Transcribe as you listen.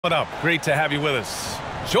What up? Great to have you with us.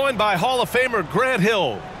 Joined by Hall of Famer Grant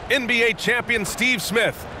Hill, NBA champion Steve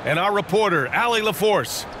Smith, and our reporter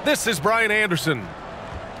𝗗𝗨𝗚𝗚𝗘𝗧𝗦. This is Brian Anderson.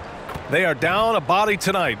 They are down a body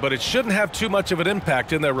tonight, but it shouldn't have too much of an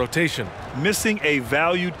impact in their rotation. Missing a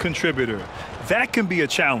valued contributor. That can be a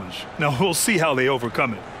challenge. Now we'll see how they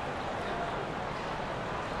overcome it.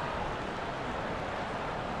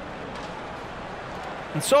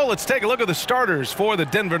 And so let's take a look at the starters for the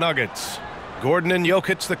Denver Nuggets. Gordon and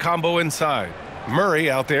Jokic, the combo inside.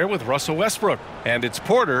 Murray out there with Russell Westbrook. And it's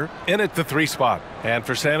Porter in at the 3 spot. And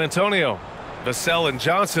for San Antonio, Vassell and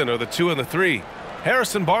Johnson are the 2 and the 3.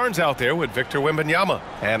 Harrison Barnes out there with Victor Wembanyama.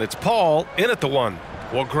 And it's Paul in at the 1.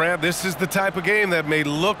 Well, Grant, this is the type of game that may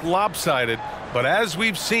look lopsided, but as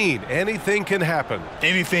we've seen, anything can happen.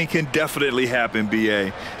 Anything can definitely happen,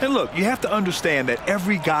 B.A. And look, you have to understand that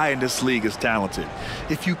every guy in this league is talented.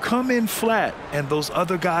 If you come in flat and those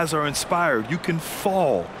other guys are inspired, you can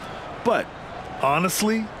fall. But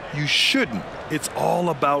honestly, you shouldn't. It's all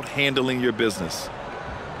about handling your business.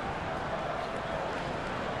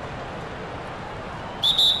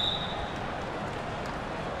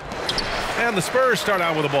 And the Spurs start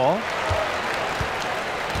out with the ball.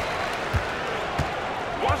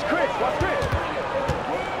 Watch Chris.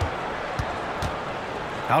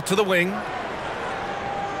 Out to the wing.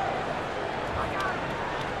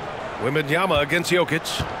 Wembanyama against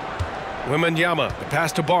Jokic. Wembanyama, the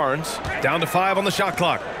pass to Barnes. Down to 5 on the shot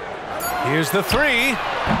clock. Here's the 3.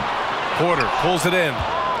 Porter pulls it in.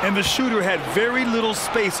 And the shooter had very little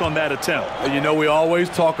space on that attempt. You know, we always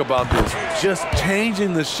talk about this. Just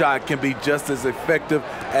changing the shot can be just as effective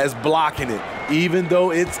as blocking it, even though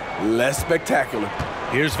it's less spectacular.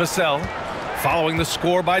 Here's Vassell, following the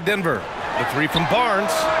score by Denver. The 3 from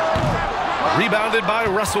Barnes. Rebounded by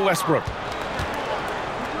Russell Westbrook.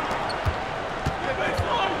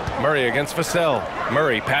 Murray against Vassell.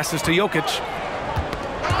 Murray passes to Jokic.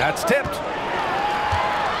 That's tipped.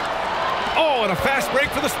 Oh, and a fast break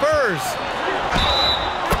for the Spurs.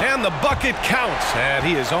 And the bucket counts. And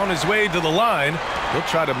he is on his way to the line. He'll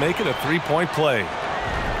try to make it a 3-point play.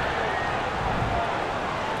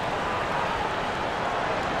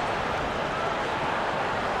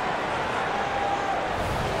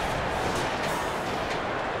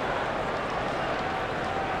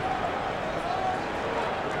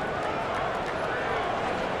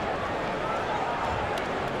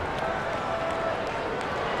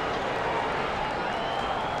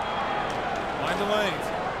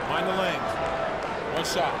 Mind the lanes. One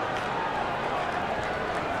shot.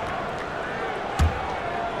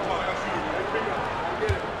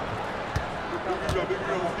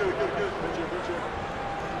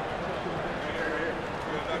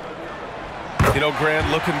 You know,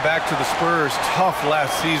 Grant, looking back to the Spurs' tough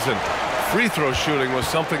last season, free throw shooting was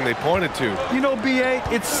something they pointed to. You know, B.A.,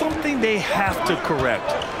 it's something they have to correct.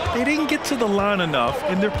 They didn't get to the line enough,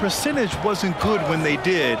 and their percentage wasn't good when they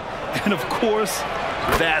did. And, of course,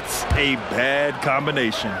 that's a bad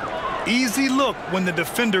combination. Easy look when the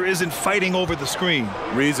defender isn't fighting over the screen.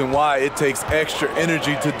 Reason why it takes extra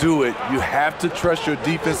energy to do it. You have to trust your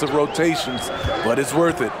defensive rotations, but it's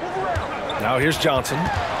worth it. Now here's Johnson.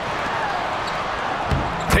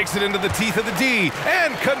 Takes it into the teeth of the D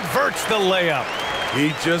and converts the layup.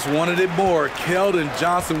 He just wanted it more. Keldon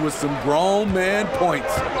Johnson with some grown man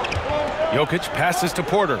points. Jokic passes to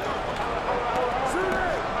Porter.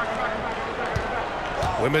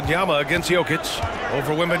 Wembanyama against Jokic.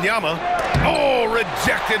 Over Wembanyama. Oh,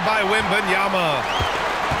 rejected by Wembanyama.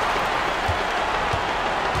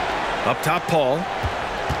 Up top, Paul.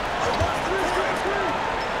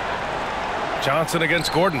 Johnson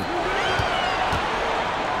against Gordon.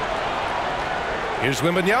 Here's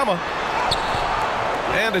Wembanyama.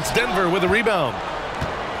 And it's Denver with a rebound.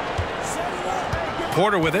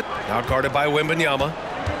 Porter with it. Now guarded by Wembanyama.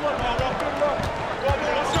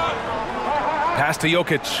 Pass to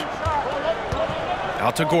Jokic.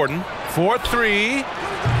 Out to Gordon. 4-3.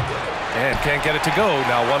 And can't get it to go.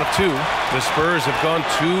 Now 1 of 2. The Spurs have gone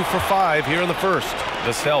 2 for 5 here in the first.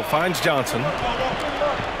 Vassell finds Johnson.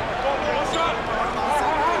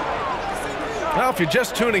 Now, if you're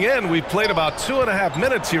just tuning in, we've played about 2.5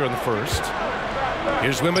 minutes here in the first.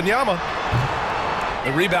 Here's Wembanyama.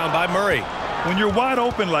 The rebound by Murray. When you're wide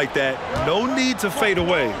open like that, no need to fade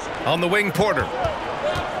away. On the wing, Porter.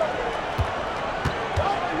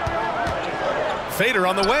 Fader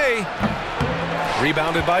on the way.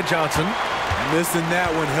 Rebounded by Johnson. Missing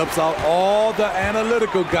that one helps out all the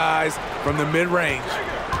analytical guys from the mid-range.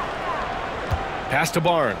 Pass to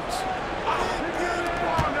Barnes.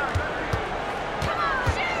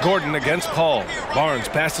 Gordon against Paul. Barnes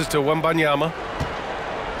passes to Wembanyama.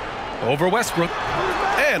 Over Westbrook.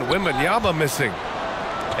 And 𝗦𝗣𝗨𝗏 missing.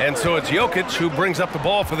 And so it's Jokic who brings up the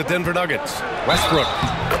ball for the Denver Nuggets. Westbrook.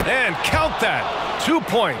 And count that. 2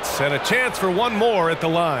 points and a chance for one more at the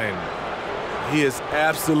line. He is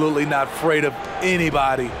absolutely not afraid of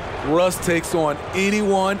anybody. Russ takes on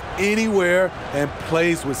anyone, anywhere, and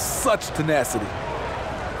plays with such tenacity.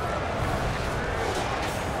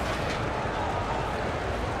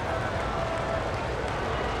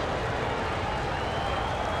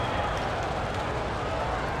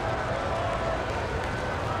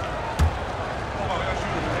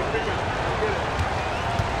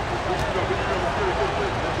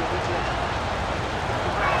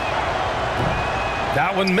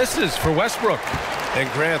 That one misses for Westbrook. And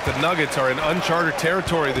Grant, the Nuggets are in uncharted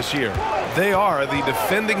territory this year. They are the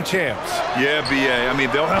defending champs. Yeah, B.A. I mean,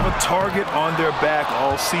 they'll have a target on their back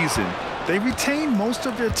all season. They retain most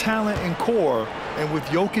of their talent and core, and with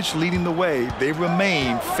Jokic leading the way, they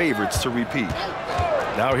remain favorites to repeat.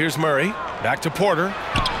 Now here's Murray. Back to Porter.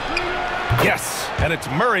 Yes, and it's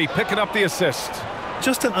Murray picking up the assist.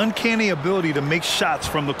 Just an uncanny ability to make shots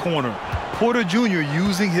from the corner. Porter Jr.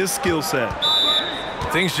 using his skill set.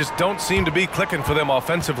 Things just don't seem to be clicking for them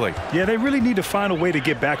offensively. Yeah, they really need to find a way to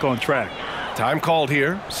get back on track. Time called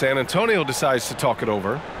here. San Antonio decides to talk it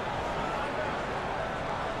over.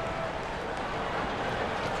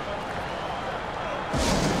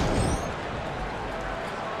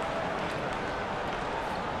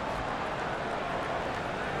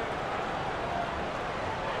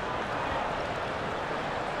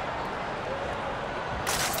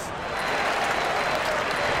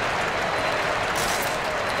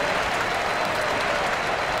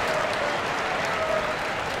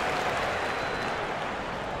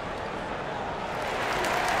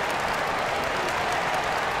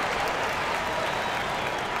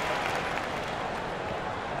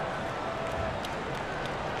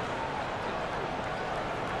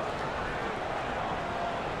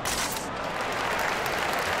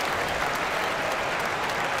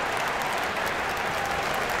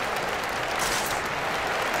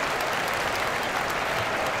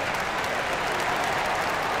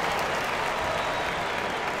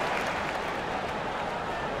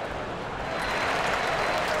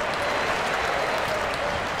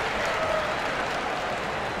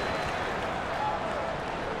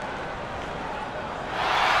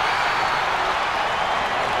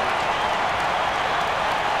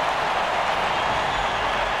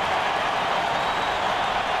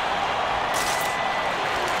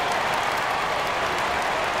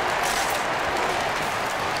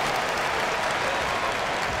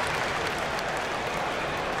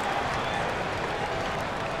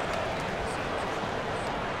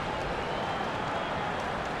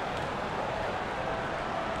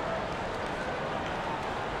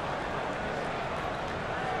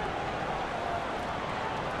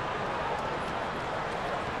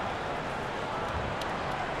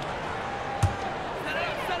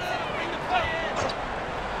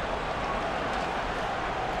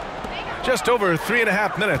 Just over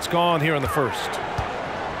 3.5 minutes gone here in the first.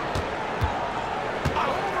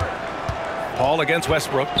 Paul against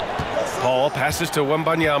Westbrook. Paul passes to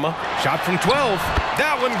𝗦𝗏𝗨𝗏. Shot from 12.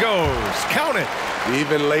 That one goes. Count it.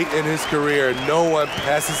 Even late in his career, no one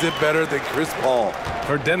passes it better than Chris Paul.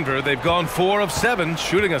 For Denver, they've gone 4 of 7,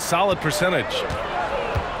 shooting a solid percentage.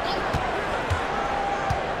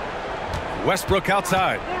 Westbrook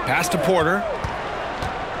outside. Pass to Porter.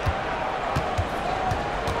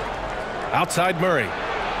 Outside Murray.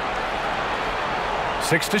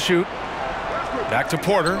 6 to shoot. Back to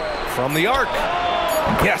Porter from the arc.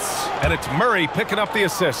 Yes, and it's Murray picking up the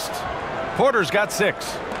assist. Porter's got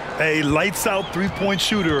 6. A lights-out three-point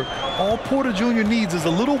shooter. All Porter Jr. needs is a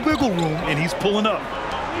little wiggle room, and he's pulling up.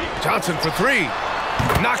 Johnson for 3.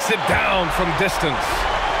 Knocks it down from distance.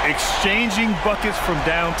 Exchanging buckets from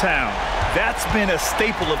downtown. That's been a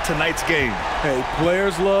staple of tonight's game. Hey,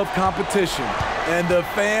 players love competition, and the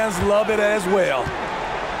fans love it as well.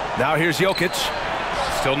 Now here's Jokic.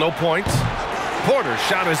 Still no points. Porter's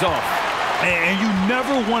shot is off. And you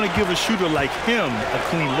never want to give a shooter like him a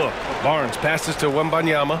clean look. Barnes passes to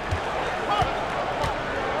𝗦𝗏𝗨𝗏.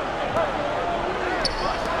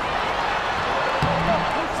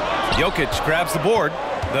 Jokic grabs the board.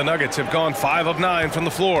 The Nuggets have gone 5 of 9 from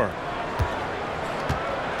the floor.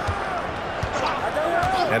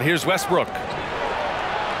 And here's Westbrook.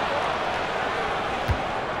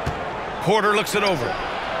 Porter looks it over.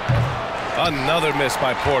 Another miss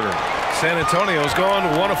by Porter. San Antonio's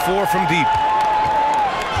gone 1 of 4 from deep.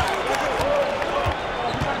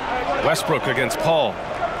 Westbrook against Paul.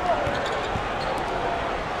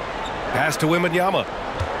 Pass to 𝗦𝗏𝗨𝗏.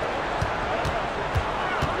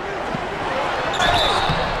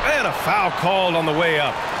 Foul called on the way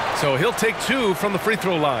up. So he'll take 2 from the free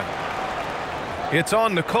throw line. It's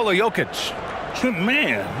on 𝗗𝗨𝗚𝗚𝗘𝗧𝗦.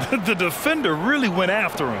 Man, the defender really went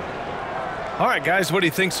after him. All right, guys, what do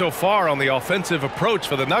you think so far on the offensive approach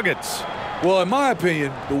for the Nuggets? Well, in my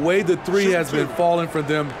opinion, the way the three has been falling for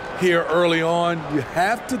them here early on, you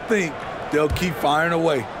have to think they'll keep firing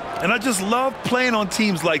away. And I just love playing on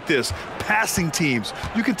teams like this, passing teams.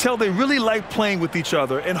 You can tell they really like playing with each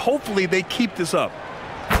other, and hopefully they keep this up.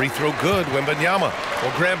 Free throw good, 𝗏𝗏𝗏𝗏.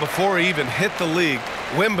 Well, Graham, before he even hit the league,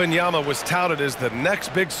 𝗏𝗏𝗏𝗏 was touted as the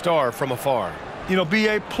next big star from afar. You know,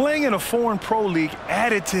 B.A., playing in a foreign pro league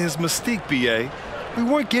added to his mystique, B.A. We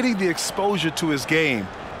weren't getting the exposure to his game.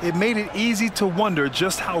 It made it easy to wonder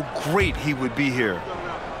just how great he would be here.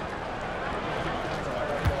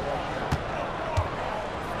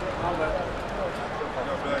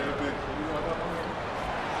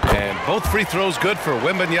 And both free throws good for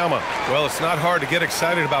𝗏𝗏𝗏𝗏𝗏. Well, it's not hard to get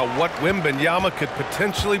excited about what 𝗏𝗏𝗏𝗏𝗏 could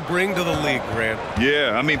potentially bring to the league, Grant.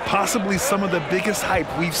 Yeah, I mean, possibly some of the biggest hype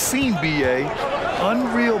we've seen, B.A.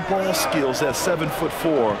 Unreal ball skills at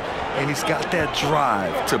 7'4", and he's got that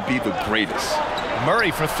drive to be the greatest.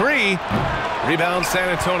 Murray for 3. Rebound San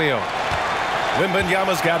Antonio.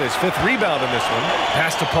 𝗏𝗏𝗏𝗏's got his 5th rebound in this one.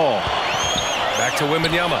 Pass to Paul. Back to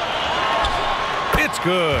𝗏𝗏𝗏𝗏𝗏. It's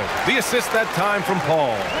good. The assist that time from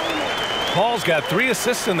Paul. Paul's got 3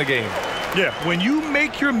 assists in the game. Yeah, when you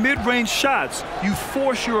make your mid-range shots, you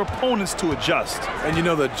force your opponents to adjust. And you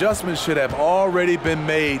know, the adjustments should have already been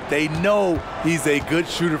made. They know he's a good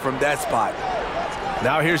shooter from that spot.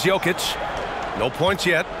 Now here's Jokic. No points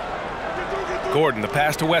yet. Gordon, the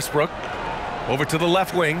pass to Westbrook. Over to the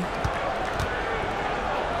left wing.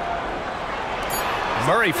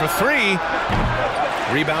 Murray for 3.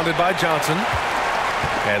 Rebounded by Johnson.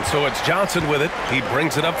 And so it's Johnson with it. He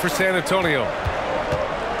brings it up for San Antonio.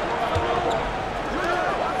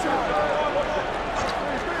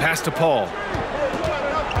 Pass to Paul.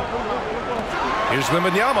 Here's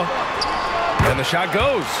𝗏𝗏𝗏𝗏𝗏. And the shot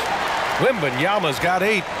goes. 𝗏𝗏𝗏𝗏𝗏's got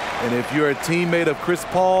 8. And if you're a teammate of Chris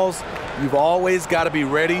Paul's, you've always got to be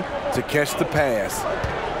ready to catch the pass.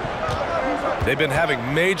 They've been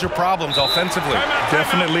having major problems offensively.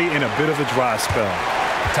 Definitely in a bit of a dry spell.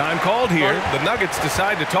 Time called here. The Nuggets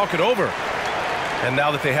decide to talk it over. And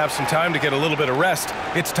now that they have some time to get a little bit of rest,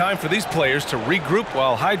 it's time for these players to regroup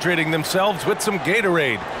while hydrating themselves with some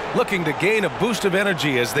Gatorade, looking to gain a boost of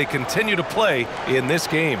energy as they continue to play in this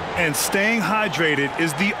game. And staying hydrated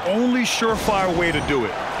is the only surefire way to do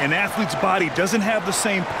it. An athlete's body doesn't have the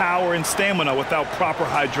same power and stamina without proper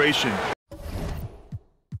hydration.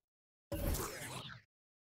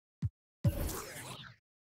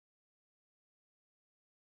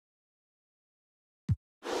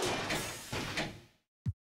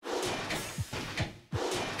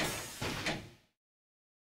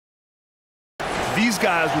 These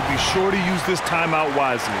guys will be sure to use this timeout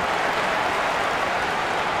wisely.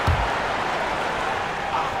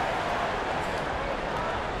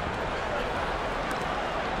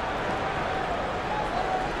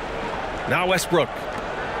 Now Westbrook.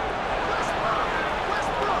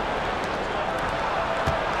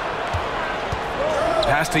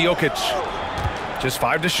 Pass to Jokic. Just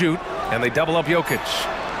 5 to shoot, and they double up Jokic.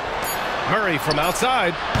 Murray from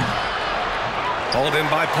outside. Hauled in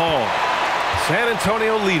by Paul. San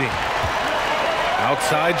Antonio leading.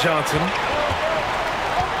 Outside Johnson.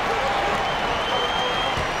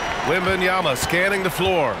 𝗏𝗏𝗏𝗏𝗏 scanning the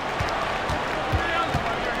floor.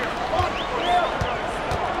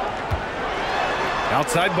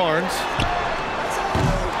 Outside Barnes.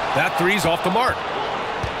 That 3's off the mark.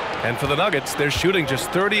 And for the Nuggets, they're shooting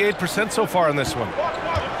just 38% so far in this one.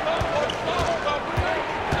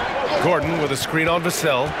 Gordon with a screen on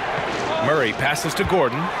Vassell. Murray passes to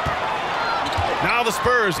Gordon. Now the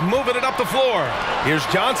Spurs moving it up the floor. Here's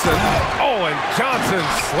Johnson. Oh, and Johnson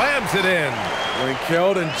slams it in. When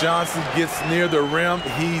Keldon Johnson gets near the rim,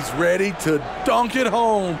 he's ready to dunk it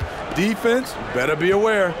home. Defense, better be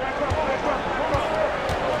aware.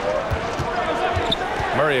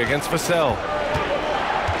 Murray against Vassell.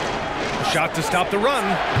 Shot to stop the run.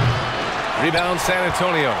 Rebound San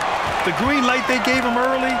Antonio. The green light they gave him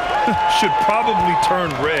early should probably turn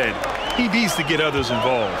red. He needs to get others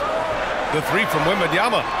involved. The 3 from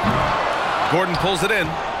𝗏𝗏𝗏𝗏𝗏. Gordon pulls it in.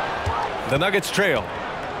 The Nuggets trail.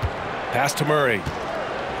 Pass to Murray.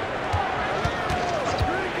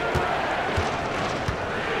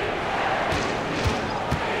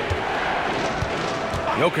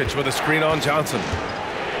 Jokic with a screen on Johnson.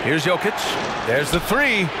 Here's Jokic. There's the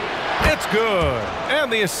 3. It's good. And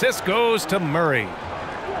the assist goes to Murray.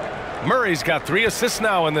 Murray's got 3 assists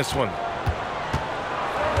now in this one.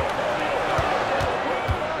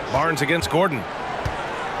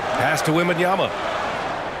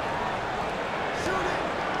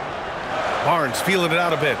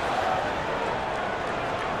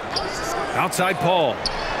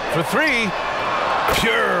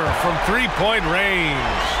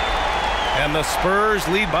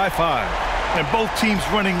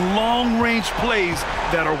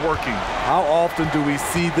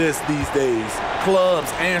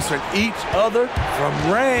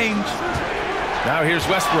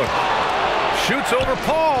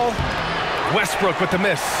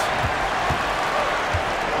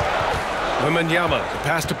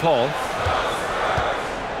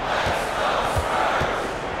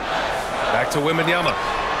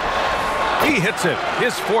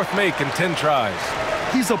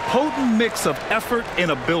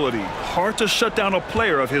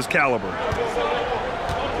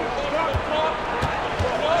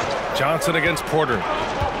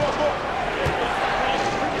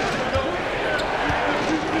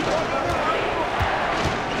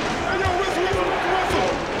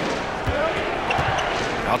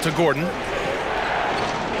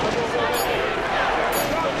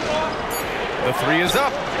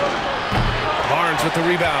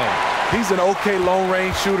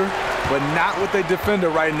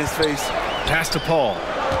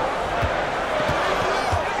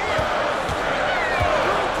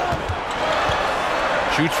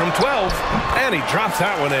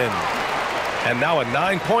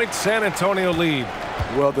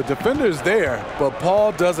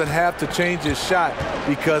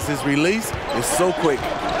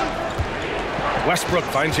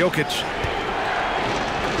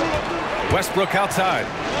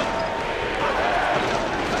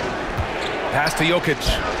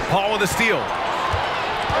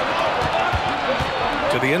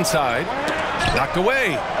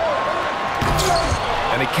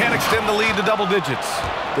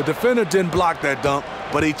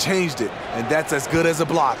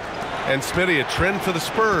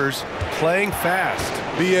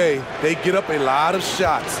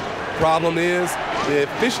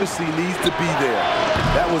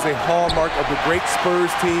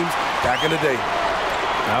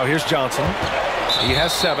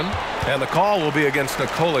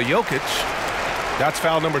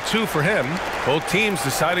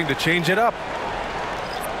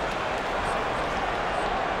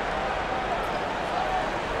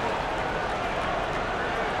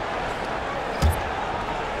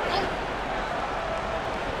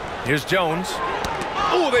 Here's Jones.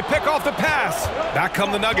 Oh, they pick off the pass. Back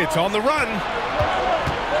come the Nuggets on the run.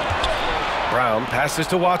 Brown passes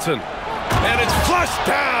to Watson. And it's flushed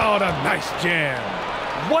down. A nice jam.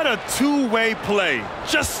 What a two-way play.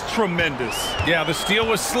 Just tremendous. Yeah, the steal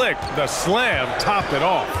was slick. The slam topped it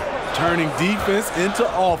off. Turning defense into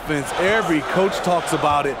offense. Every coach talks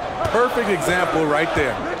about it. Perfect example right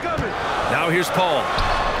there. Now here's Paul.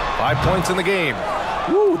 5 points in the game.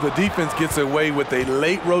 Woo, the defense gets away with a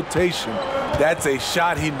late rotation. That's a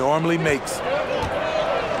shot he normally makes.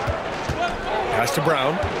 Pass to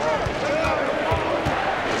Brown.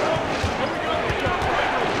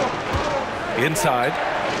 Inside.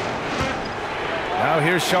 Now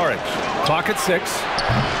here's 𝗗𝗏. Clock at 6.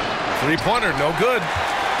 Three-pointer, no good.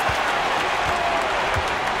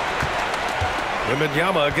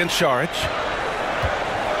 𝗦𝗣𝗨𝗥𝗦 against 𝗗𝗏.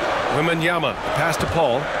 𝗦𝗣𝗨𝗏, pass to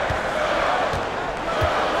Paul.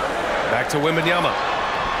 Back to 𝗦𝗣𝗨𝗏.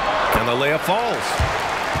 And the layup falls.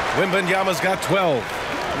 𝗦𝗣𝗨𝗏's got 12.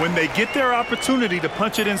 When they get their opportunity to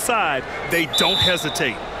punch it inside, they don't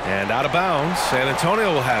hesitate. And out of bounds, San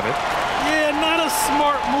Antonio will have it. Yeah, not a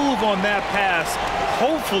smart move on that pass.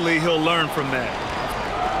 Hopefully he'll learn from that.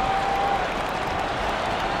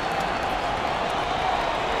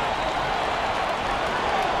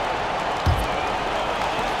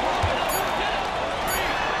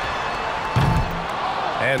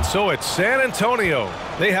 And so it's San Antonio.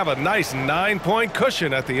 They have a nice 9-point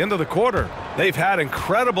cushion at the end of the quarter. They've had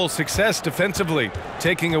incredible success defensively,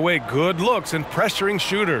 taking away good looks and pressuring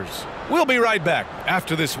shooters. We'll be right back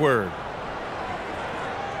after this word.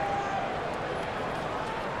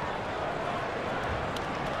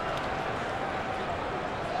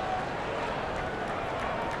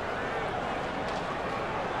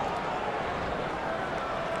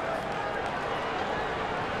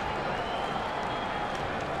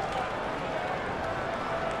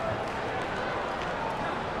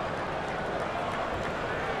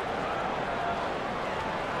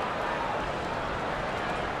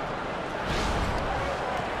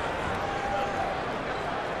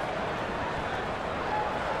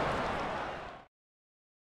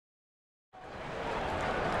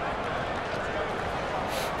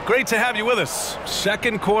 Great to have you with us.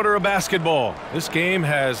 Second quarter of basketball. This game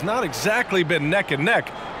has not exactly been neck and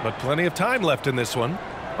neck, but plenty of time left in this one.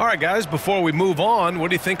 All right, guys, before we move on, what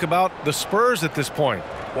do you think about the Spurs at this point?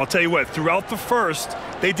 Well, I'll tell you what, throughout the first,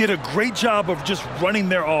 they did a great job of just running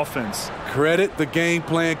their offense. Credit the game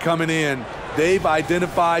plan coming in. They've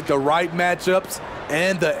identified the right matchups,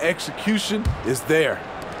 and the execution is there.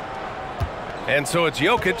 And so it's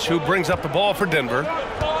Jokic who brings up the ball for Denver.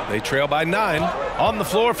 They trail by 9. On the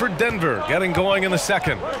floor for Denver, getting going in the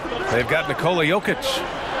second. They've got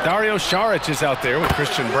𝗏𝗏𝗏𝗏. Dario Saric is out there with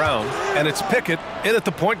Christian Brown, and it's Pickett in at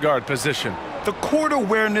the point guard position. The court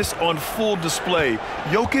awareness on full display.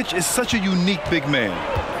 Jokic is such a unique big man.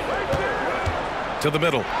 To the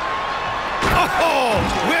middle. Oh!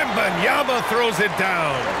 Wembanyama throws it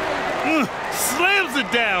down. Slams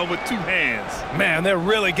it down with 2 hands. Man, they're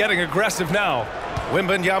really getting aggressive now.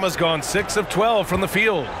 Wembanyama's gone 6 of 12 from the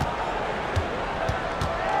field.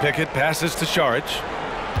 Pickett passes to Saric.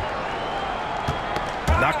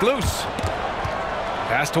 Knocked loose.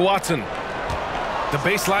 Pass to Watson. The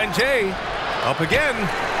baseline J. Up again.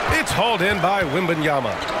 It's hauled in by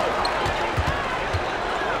Wembanyama.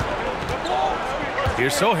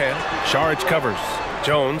 Here's Sochan. Saric covers.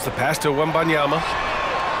 Jones, the pass to Wembanyama.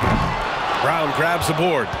 Brown grabs the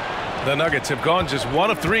board. The Nuggets have gone just 1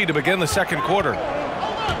 of 3 to begin the second quarter.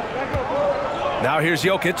 Now here's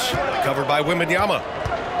Jokic, covered by Wembanyama.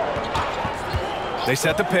 They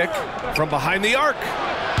set the pick from behind the arc.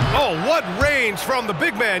 Oh, what range from the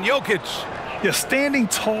big man, Jokic. Yeah, standing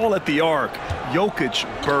tall at the arc, Jokic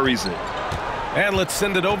buries it. And let's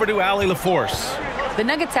send it over to Allie LaForce. The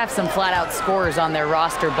Nuggets have some flat-out scorers on their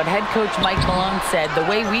roster, but head coach Mike Malone said the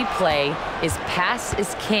way we play is pass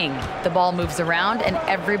is king. The ball moves around and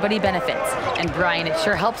everybody benefits. And Brian, it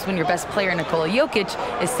sure helps when your best player,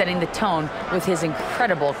 𝗏𝗏𝗏𝗏𝗏, is setting the tone with his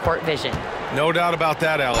incredible court vision. No doubt about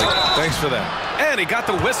that, Allie. Thanks for that. And he got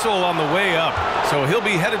the whistle on the way up, so he'll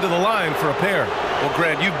be headed to the line for a pair. Well,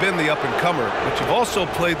 Grant, you've been the up-and-comer, but you've also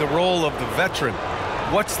played the role of the veteran.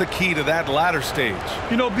 What's the key to that latter stage?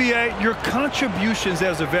 You know, B.A., your contributions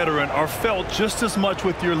as a veteran are felt just as much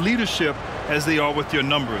with your leadership as they are with your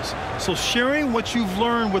numbers. So sharing what you've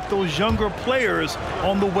learned with those younger players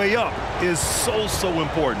on the way up is so, so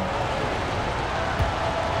important.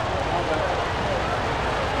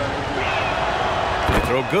 They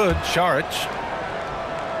throw good. Saric.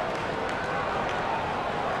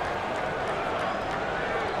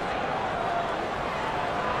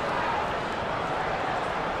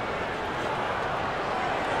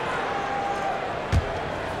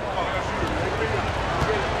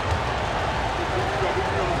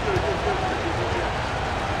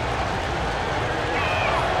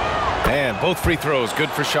 And both free throws good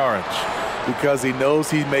for Saric. Because he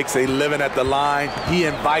knows he makes a living at the line, he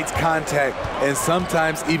invites contact and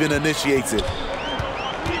sometimes even initiates it.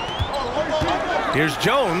 Here's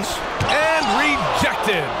Jones, and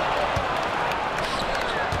rejected.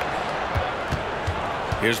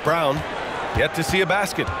 Here's Brown, yet to see a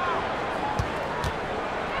basket.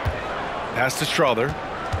 Pass to 𝗏𝗏𝗏𝗏.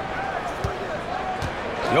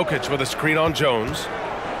 Jokic with a screen on Jones.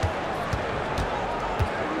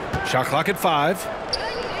 Shot clock at 5.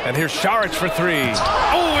 And here's Saric for 3.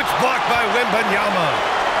 Oh, it's blocked by Wembanyama.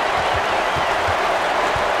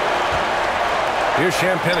 Here's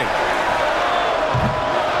Champagnie.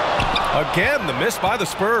 Again, the miss by the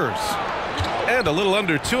Spurs. And a little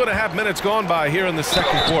under 2.5 minutes gone by here in the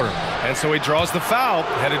second quarter. And so he draws the foul,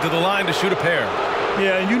 headed to the line to shoot a pair.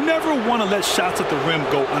 Yeah, you never want to let shots at the rim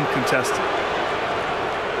go uncontested.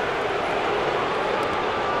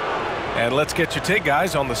 And let's get your take,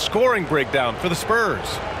 guys, on the scoring breakdown for the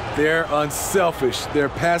Spurs. They're unselfish. They're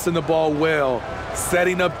passing the ball well,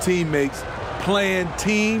 setting up teammates, playing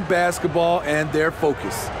team basketball, and their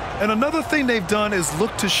focus. And another thing they've done is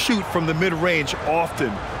look to shoot from the mid-range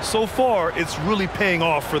often. So far, it's really paying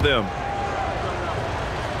off for them.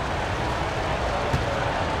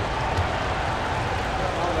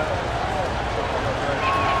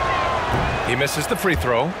 He misses the free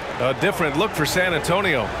throw. A different look for San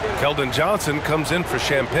Antonio. Keldon Johnson comes in for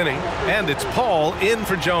Champagnie, and it's Paul in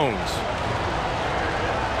for Jones.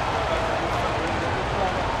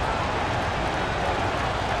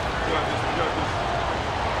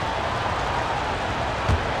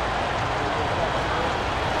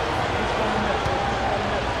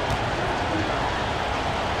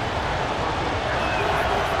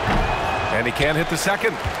 And he can't hit the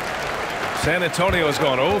second. San Antonio has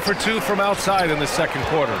gone 0 for 2 from outside in the second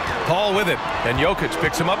quarter. Paul with it, and Jokic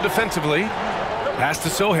picks him up defensively. Pass to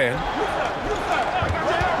Sochan.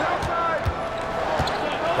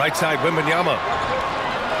 Right side, Wembanyama.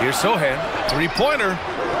 Here's Sochan. Three-pointer.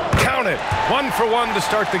 Count it. 1 for 1 to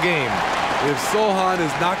start the game. If 𝗏𝗏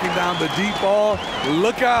is knocking down the deep ball,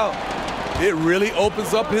 look out. It really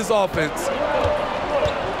opens up his offense.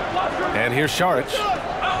 And here's 𝗗𝗏.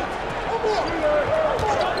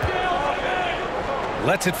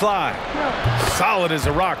 Lets it fly. Solid as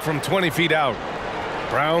a rock from 20 feet out.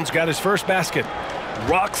 Brown's got his first basket.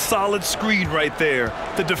 Rock solid screen right there.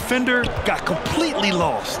 The defender got completely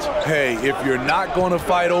lost. Hey, if you're not going to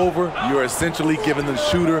fight over, you're essentially giving the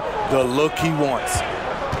shooter the look he wants.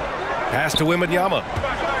 Pass to 𝗦𝗣𝗨𝗏.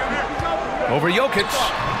 Over 𝗗𝗏.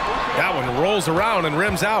 That one rolls around and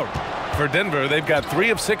rims out. For Denver, they've got 3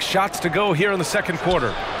 of 6 shots to go here in the second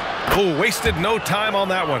quarter. Oh, wasted no time on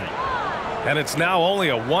that one. And it's now only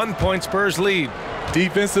a 1-point Spurs lead.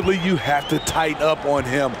 Defensively, you have to tighten up on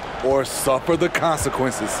him or suffer the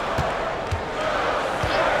consequences.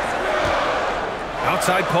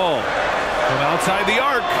 Outside Paul. From outside the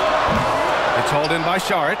arc. It's hauled in by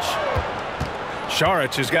𝗗𝗏.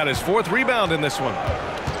 𝗗𝗏 has got his 4th rebound in this one.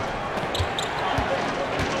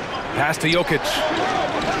 Pass to 𝗗𝗏.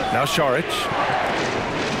 Now 𝗗𝗏.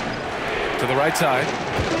 To the right side.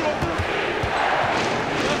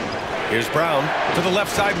 Here's Brown to the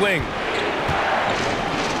left side wing.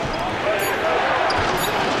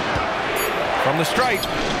 From the stripe.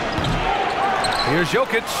 Here's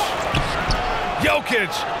𝗗𝗏. 𝗗𝗏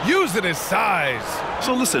using his size.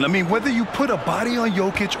 So listen, I mean, whether you put a body on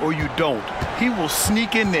𝗗𝗏 or you don't, he will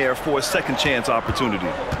sneak in there for a second chance opportunity.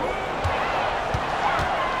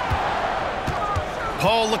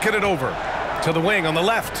 Paul looking it over to the wing on the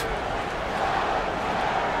left.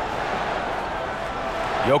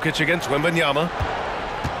 𝗗𝗏 against 𝗦𝗣𝗨𝗏.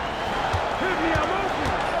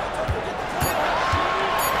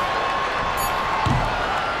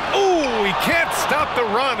 Oh, he can't stop the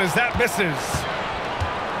run as that misses.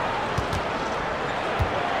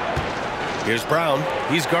 Here's Brown.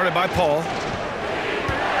 He's guarded by Paul.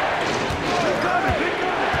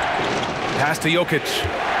 Pass to 𝗗𝗏.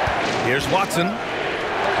 Here's Watson.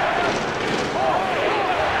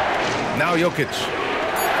 Now 𝗗𝗏.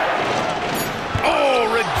 Oh,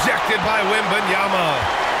 rejected by 𝗦𝗣𝗨𝗏.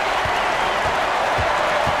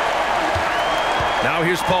 Now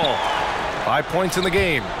here's Paul. 5 points in the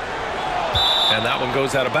game. And that one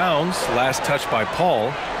goes out of bounds. Last touch by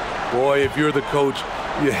Paul. Boy, if you're the coach,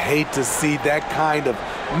 you hate to see that kind of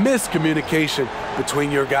miscommunication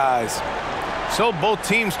between your guys. So both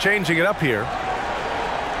teams changing it up here.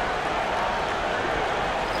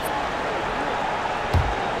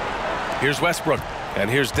 Here's Westbrook, and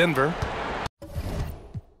here's Denver.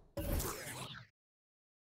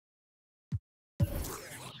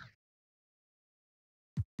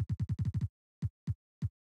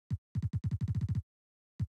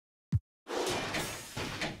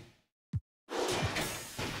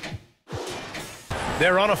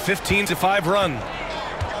 They're on a 15-5 run.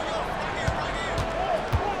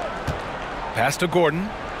 Pass to Gordon.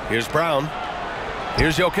 Here's Brown.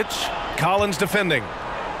 Here's 𝗗𝗏. Collins defending.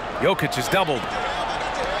 𝗗𝗏 is doubled.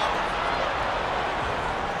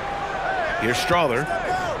 Here's Strawther.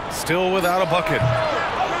 Still without a bucket.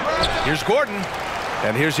 Here's Gordon.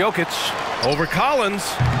 And here's 𝗗𝗏. Over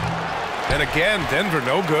Collins. And again, Denver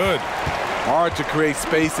no good. Hard to create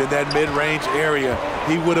space in that mid-range area.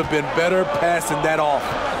 He would have been better passing that off.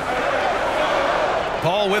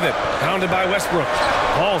 Paul with it. Pounded by Westbrook.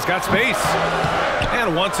 Paul's got space.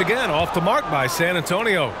 And once again, off the mark by San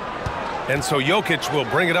Antonio. And so 𝗗𝗏 will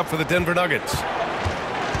bring it up for the Denver Nuggets.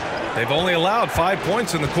 They've only allowed 5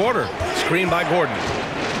 points in the quarter. Screen by Gordon.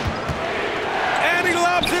 And he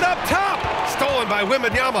lobs it up top. Stolen by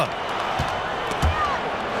𝗦𝗣𝗨𝗏.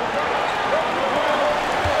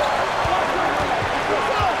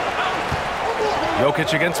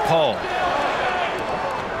 𝗗𝗏 against Paul.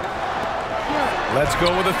 Let's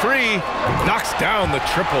go with a 3. Knocks down the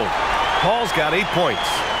triple. Paul's got 8 points.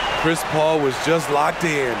 Chris Paul was just locked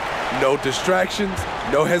in. No distractions,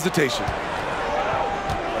 no hesitation.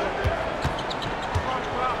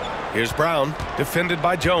 Here's Brown, defended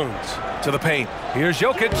by Jones. To the paint. Here's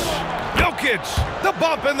𝗗𝗏. 𝗗𝗏, the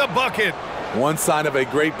bump in the bucket. One sign of a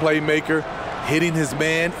great playmaker, hitting his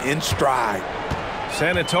man in stride.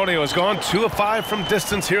 San Antonio has gone 2 of 5 from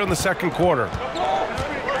distance here in the second quarter.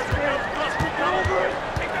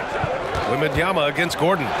 𝗦𝗣𝗨𝗏 against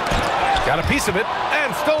Gordon. Got a piece of it,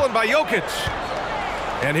 and stolen by 𝗗𝗏.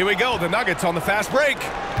 And here we go, the Nuggets on the fast break.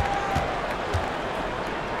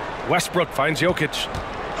 Westbrook finds 𝗗𝗏.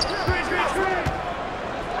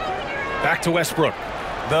 Back to Westbrook.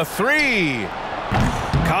 The 3.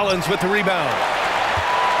 Collins with the rebound.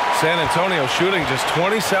 San Antonio shooting just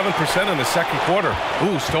 27% in the second quarter.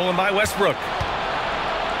 Ooh, stolen by Westbrook.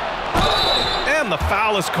 And the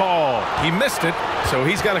foul is called. He missed it, so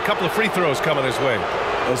he's got a couple of free throws coming his way.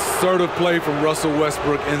 Assertive play from Russell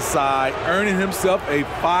Westbrook inside, earning himself a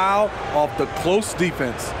foul off the close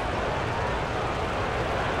defense.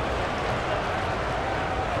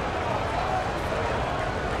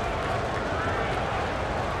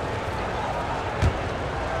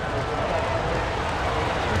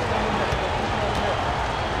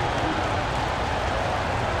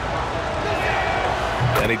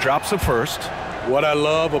 And he drops the first. What I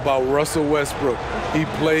love about Russell Westbrook, he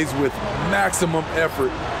plays with maximum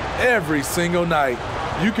effort every single night.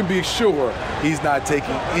 You can be sure he's not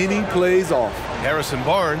taking any plays off. Harrison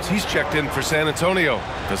Barnes, he's checked in for San Antonio.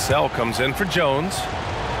 𝗏𝗏 comes in for Jones.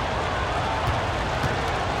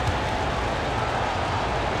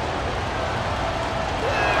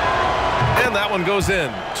 And that one goes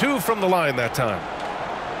in. 2 from the line that time.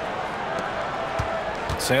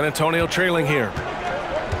 San Antonio trailing here.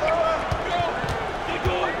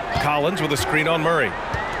 Collins with a screen on Murray.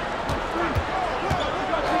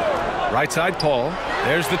 Right side, Paul.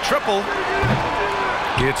 There's the triple.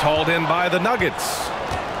 It's hauled in by the Nuggets.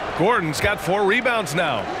 Gordon's got 4 rebounds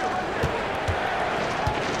now.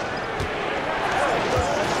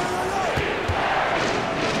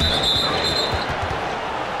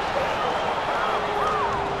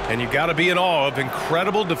 And you got to be in awe of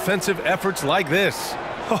incredible defensive efforts like this.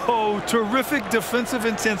 Oh, terrific defensive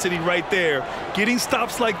intensity right there. Getting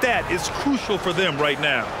stops like that is crucial for them right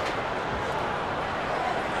now.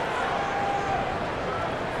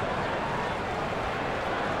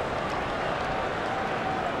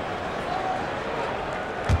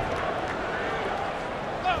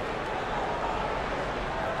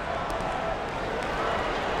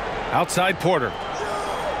 Outside Porter.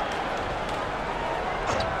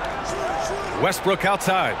 Westbrook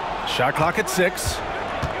outside. Shot clock at 6.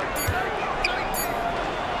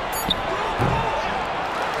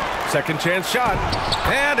 Second chance shot,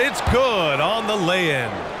 and it's good on the lay-in.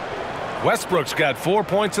 Westbrook's got 4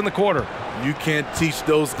 points in the quarter. You can't teach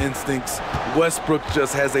those instincts. Westbrook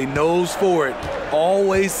just has a nose for it.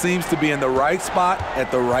 Always seems to be in the right spot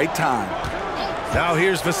at the right time. Now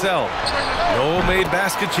here's 𝗏𝗏. No made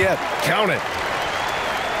baskets yet. Count it.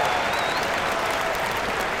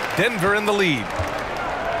 Denver in the lead.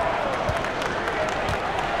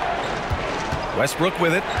 Westbrook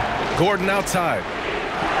with it. Gordon outside.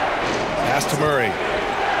 Pass to Murray.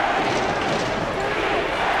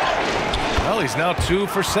 Well, he's now 2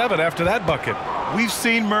 for 7 after that bucket. We've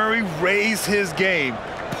seen Murray raise his game.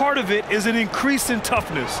 Part of it is an increase in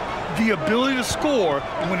toughness, the ability to score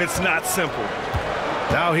when it's not simple.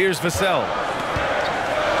 Now here's 𝗏𝗏.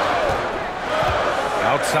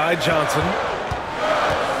 Outside Johnson.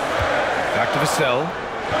 Back to 𝗏𝗏.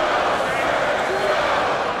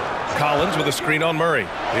 Collins with a screen on Murray.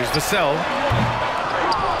 Here's 𝗏𝗏.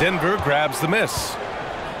 Denver grabs the miss.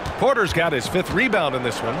 Porter's got his 5th rebound in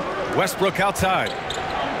this one. Westbrook outside.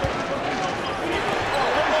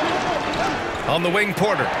 On the wing,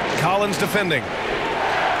 Porter. Collins defending.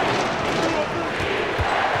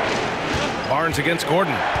 Barnes against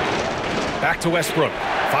Gordon. Back to Westbrook.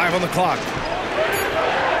 5 on the clock.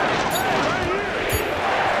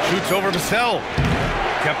 Shoots over 𝗏𝗏.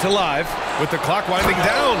 Kept alive with the clock winding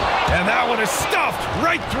down. And that one is stuffed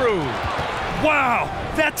right through. Wow,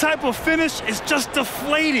 that type of finish is just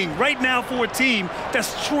deflating right now for a team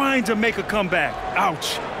that's trying to make a comeback.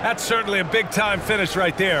 Ouch. That's certainly a big-time finish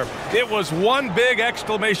right there. It was one big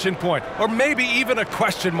exclamation point, or maybe even a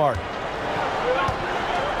question mark.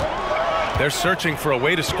 They're searching for a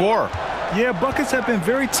way to score. Yeah, buckets have been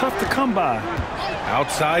very tough to come by.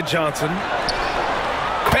 Outside Johnson.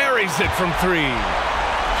 Buries it from 3.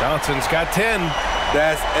 Johnson's got 10.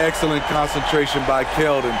 That's excellent concentration by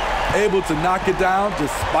Keldon. Able to knock it down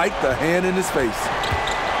despite the hand in his face.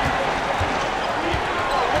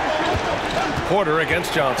 Porter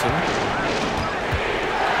against Johnson.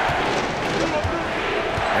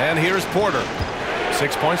 And here's Porter.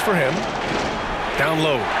 6 points for him. Down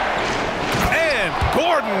low. And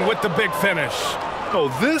Gordon with the big finish. Oh,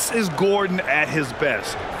 this is Gordon at his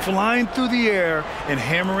best. Flying through the air and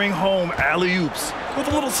hammering home alley-oops with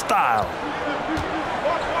a little style.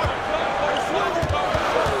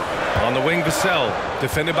 On the wing, 𝗏𝗏,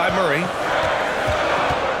 defended by Murray.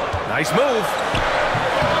 Nice move.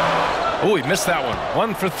 Oh, he missed that one.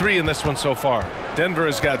 1 for 3 in this one so far. Denver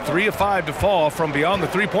has got 3 of 5 to fall from beyond the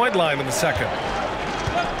 3-point line in the second.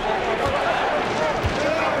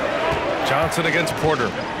 Johnson against Porter.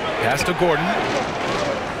 Pass to Gordon.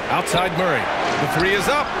 Outside Murray. The 3 is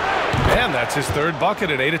up. And that's his 3rd bucket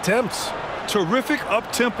in 8 attempts. Terrific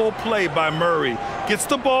up-tempo play by Murray. Gets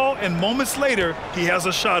the ball, and moments later, he has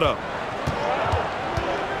a shot up.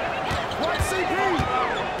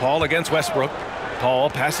 Paul against Westbrook. Paul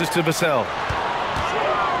passes to 𝗏𝗨.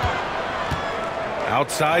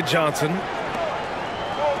 Outside Johnson.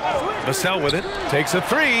 𝗏𝗨 with it. Takes a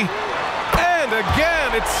three. And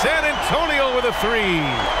again, it's San Antonio with a three.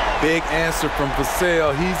 Big answer from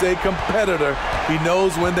𝗏𝗨. He's a competitor. He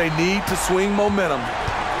knows when they need to swing momentum.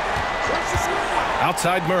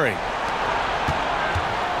 Outside Murray.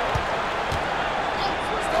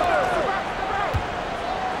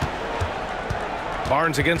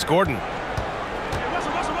 Barnes against Gordon.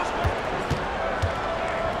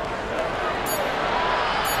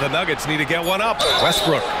 The Nuggets need to get one up.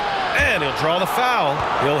 Westbrook. And he'll draw the foul.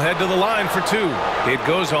 He'll head to the line for two. It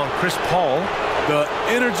goes on Chris Paul. The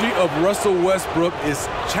energy of Russell Westbrook is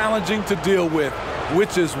challenging to deal with,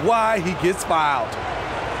 which is why he gets fouled.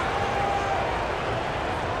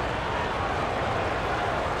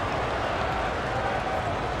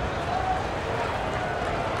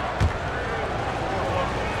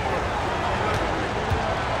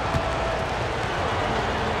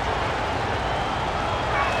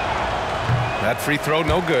 That free throw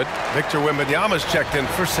no good. Victor Wembanyama's checked in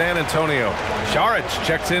for San Antonio. 𝗗𝗏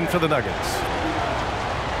checks in for the Nuggets.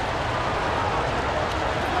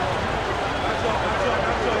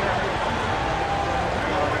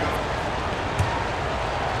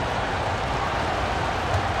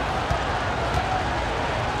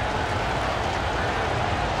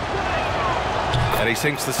 And he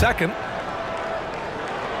sinks the second.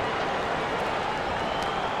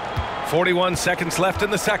 41 seconds left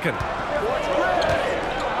in the second.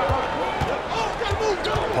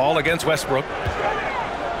 Paul against Westbrook.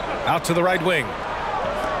 Out to the right wing.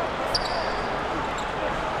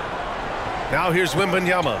 Now here's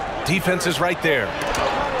Wembanyama. Defense is right there.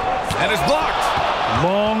 And it's blocked.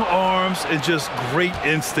 Long arms and just great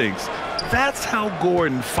instincts. That's how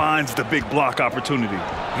Gordon finds the big block opportunity.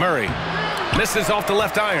 Murray misses off the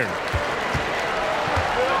left iron.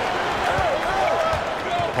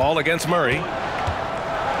 Paul against Murray.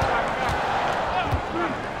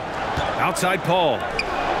 Outside Paul.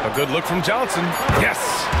 A good look from Johnson. Yes,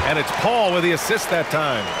 and it's Paul with the assist that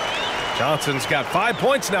time. Johnson's got 5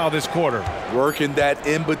 points now this quarter. Working that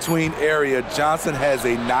in-between area, Johnson has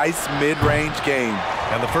a nice mid-range game.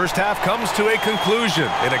 And the first half comes to a conclusion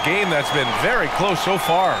in a game that's been very close so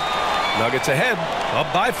far. Nuggets ahead,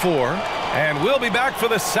 up by 4. And we'll be back for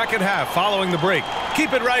the second half following the break.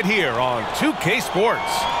 Keep it right here on 2K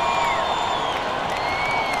Sports.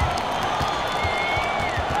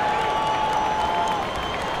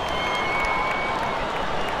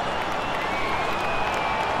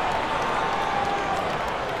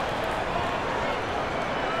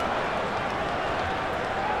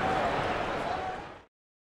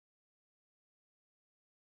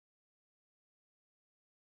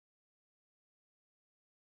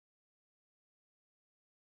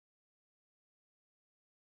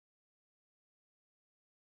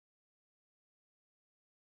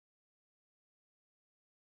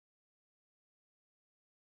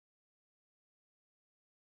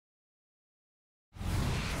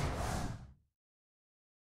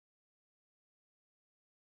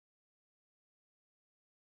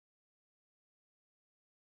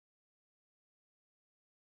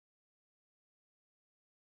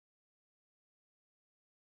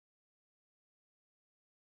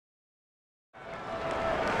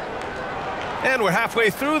 And we're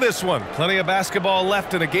halfway through this one. Plenty of basketball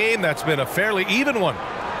left in a game that's been a fairly even one.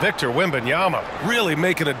 Victor Wembanyama really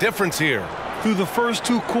making a difference here. Through the first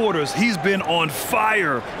 2 quarters, he's been on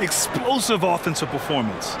fire. Explosive offensive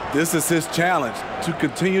performance. This is his challenge, to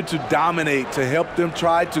continue to dominate, to help them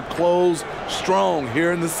try to close strong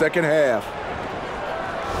here in the second half.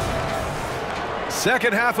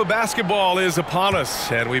 Second half of basketball is upon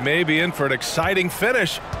us, and we may be in for an exciting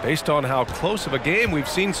finish based on how close of a game we've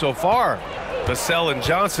seen so far. 𝗏𝗨 and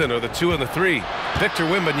Johnson are the 2 and the 3. Victor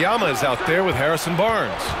Wembanyama is out there with Harrison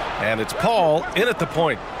Barnes. And it's Paul in at the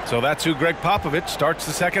point. So that's who 𝗏𝗏𝗏𝗏 starts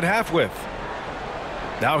the second half with.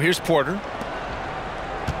 Now here's Porter.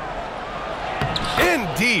 In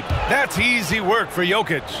deep. That's easy work for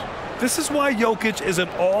Jokic. This is why Jokic is an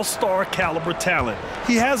all-star caliber talent.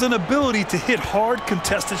 He has an ability to hit hard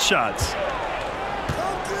contested shots.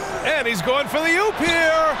 And he's going for the oop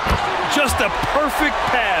here. Just a perfect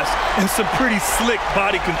pass and some pretty slick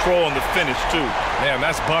body control on the finish, too. Man,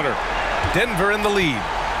 that's butter. Denver in the lead.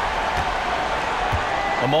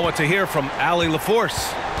 A moment to hear from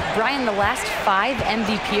𝗚𝗨𝗚𝗏𝗏𝗏𝗏. Brian, the last 5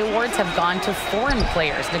 MVP awards have gone to foreign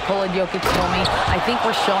players. 𝗗𝗨𝗚𝗃𝗧𝗦 told me, I think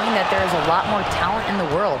we're showing that there is a lot more talent in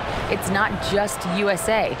the world. It's not just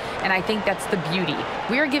USA, and I think that's the beauty.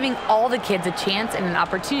 We are giving all the kids a chance and an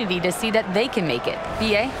opportunity to see that they can make it.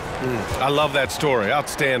 B.A.? I love that story.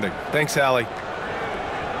 Outstanding. Thanks, Allie.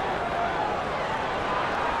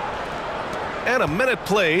 And a minute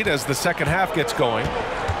played as the second half gets going.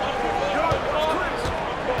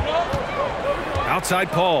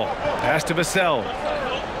 Outside Paul. Pass to 𝗏𝗏𝗡𝗏.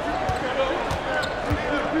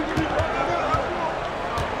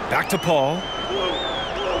 Back to Paul.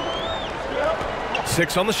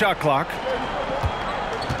 6 on the shot clock.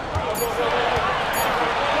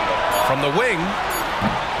 From the wing.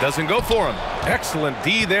 Doesn't go for him. Excellent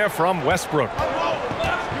D there from Westbrook.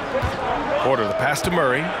 Porter the pass to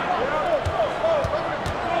Murray.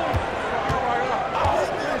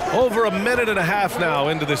 Over a minute and a half now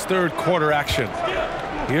into this third quarter action.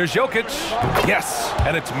 Here's Jokic. Yes,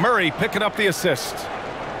 and it's Murray picking up the assist.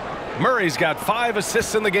 Murray's got 5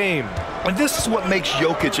 assists in the game. And this is what makes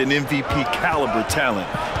Jokic an MVP caliber talent.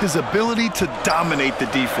 His ability to dominate the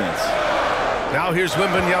defense. Now here's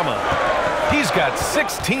𝗏𝗏𝗨𝗏𝗏. He's got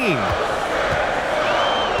 16.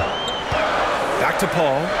 Back to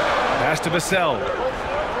Paul. Pass to Vassell.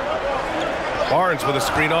 Barnes with a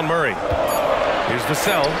screen on Murray. Here's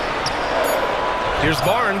Vassell. Here's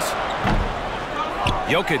Barnes.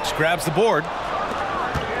 Jokic grabs the board.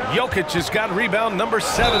 Jokic has got rebound number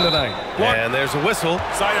 7 tonight. And there's a whistle.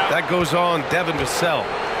 That goes on Devin Vassell.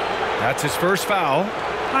 That's his first foul.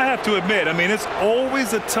 I have to admit, I mean, it's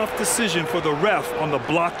always a tough decision for the ref on the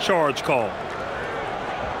block charge call.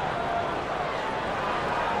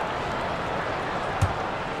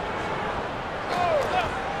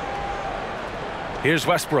 Here's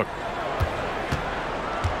Westbrook.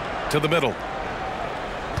 To the middle.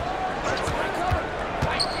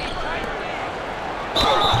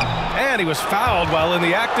 And he was fouled while in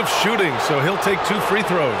the act of shooting, so he'll take 2 free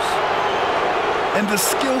throws. And the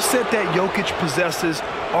skill set that Jokic possesses,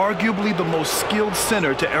 arguably the most skilled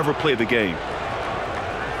center to ever play the game.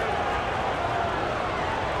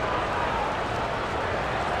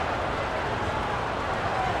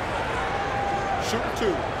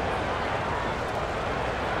 Shooting 2.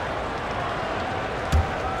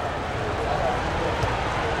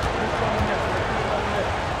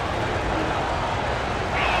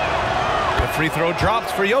 Free throw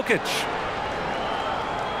drops for Jokic.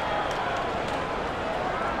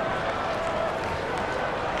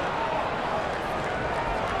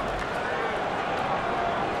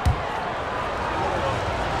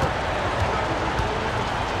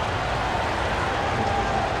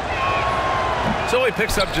 So he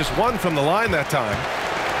picks up just 1 from the line that time.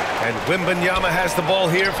 And 𝗏𝗏𝗨𝗏𝗏 has the ball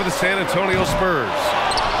here for the San Antonio Spurs.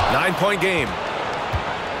 9-point game.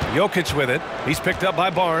 Jokic with it. He's picked up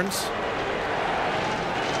by Barnes.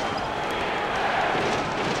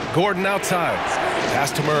 Gordon outside.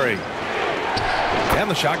 Pass to Murray.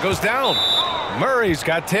 And the shot goes down. Murray's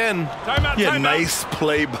got 10. Yeah, nice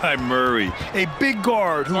play by Murray. A big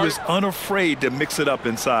guard who is unafraid to mix it up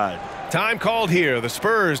inside. Time called here. The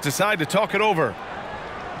Spurs decide to talk it over.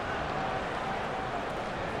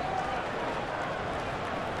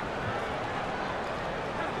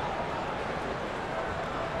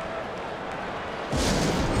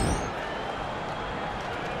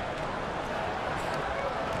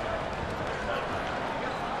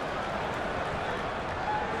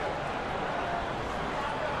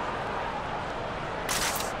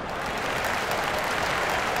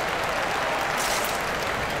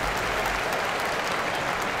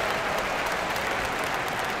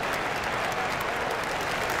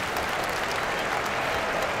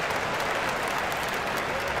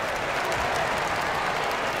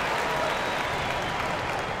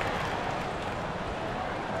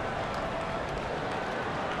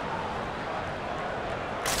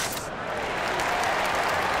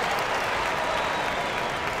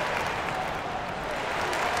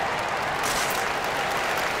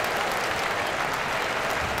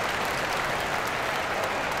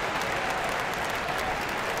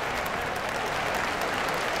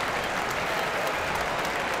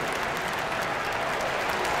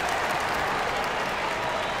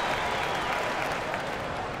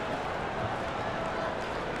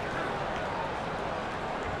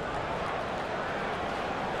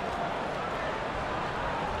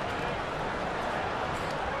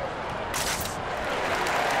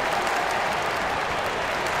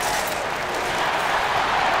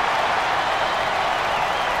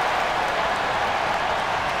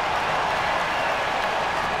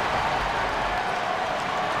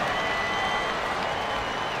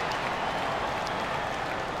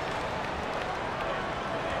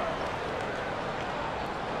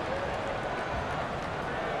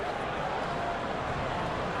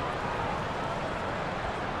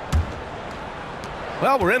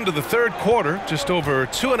 Well, we're into the third quarter, just over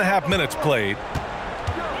 2.5 minutes played.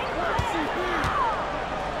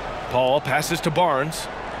 Paul passes to Barnes,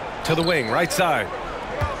 to the wing, right side.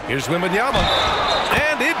 Here's 𝗦𝗣𝗨𝗏,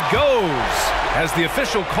 and it goes. As the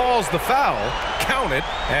official calls the foul, count it,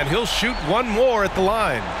 and he'll shoot one more at the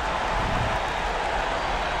line.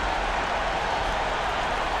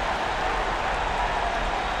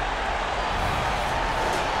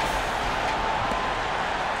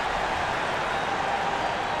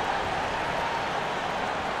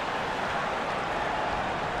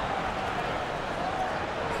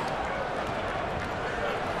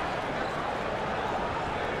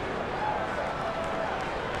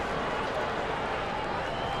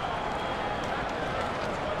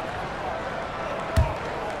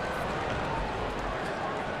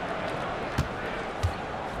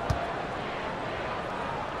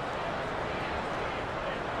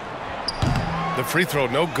 The free throw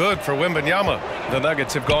no good for 𝗦𝗣𝗨𝗏. The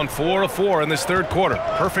Nuggets have gone 4 of 4 in this third quarter.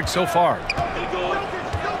 Perfect so far.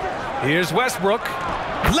 Here's Westbrook.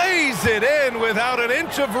 Lays it in without an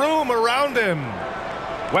inch of room around him.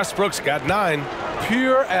 Westbrook's got 9.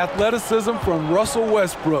 Pure athleticism from Russell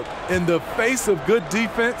Westbrook. In the face of good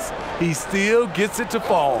defense, he still gets it to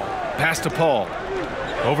fall. Pass to Paul.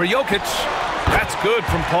 Over 𝗗𝗏. That's good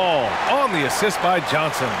from Paul. On the assist by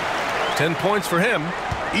Johnson. 10 points for him.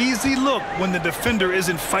 Easy look when the defender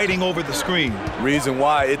isn't fighting over the screen. Reason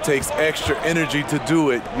why it takes extra energy to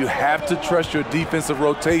do it. You have to trust your defensive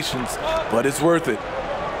rotations, but it's worth it.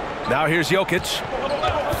 Now here's 𝗗𝗏.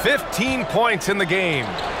 15 points in the game.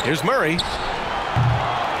 Here's Murray.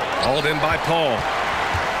 Hauled in by Paul.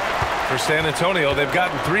 For San Antonio, they've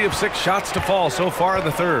gotten 3 of 6 shots to fall so far in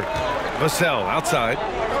the third. Vassell outside.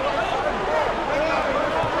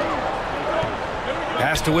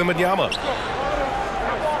 Pass to 𝗦𝗣𝗨𝗏.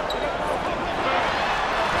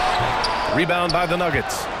 Rebound by the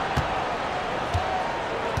Nuggets.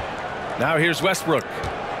 Now here's Westbrook.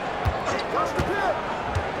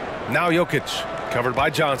 Now 𝗗𝗏. Covered by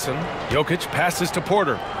Johnson. 𝗗𝗏 passes to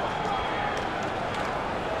Porter.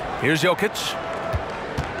 Here's 𝗗𝗏.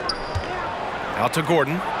 Out to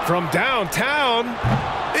Gordon. From downtown.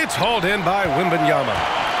 It's hauled in by 𝗦𝗣𝗨𝗏.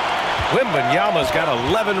 𝗦𝗣𝗨𝗏's got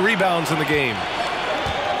 11 rebounds in the game.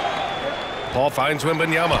 Paul finds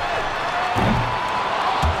𝗦𝗣𝗨𝗏.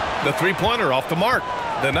 The three-pointer off the mark.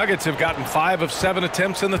 The Nuggets have gotten 5 of 7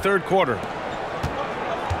 attempts in the third quarter.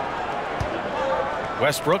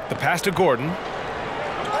 Westbrook, the pass to Gordon.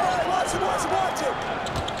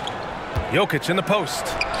 𝗗𝗏 in the post.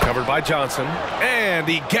 Covered by Johnson. And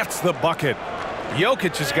he gets the bucket.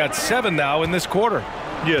 𝗗𝗏 has got 7 now in this quarter.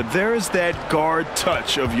 Yeah, there's that guard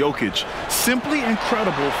touch of 𝗗𝗏. Simply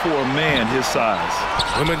incredible for a man his size.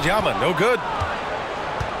 𝗦𝗣𝗨𝗏, no good.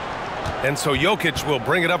 And so 𝗗𝗏 will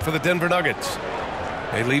bring it up for the Denver Nuggets.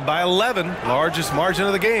 They lead by 11, largest margin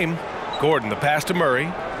of the game. Gordon, the pass to Murray.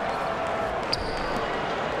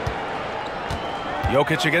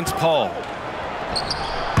 𝗗𝗏 against Paul.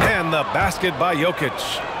 And the basket by 𝗗𝗏.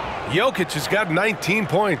 𝗗𝗏 has got 19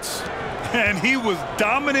 points. And he was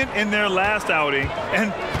dominant in their last outing.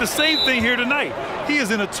 And the same thing here tonight. He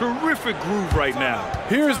is in a terrific groove right now.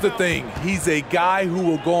 Here's the thing. He's a guy who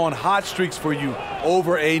will go on hot streaks for you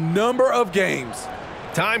over a number of games.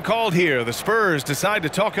 Time called here. The Spurs decide to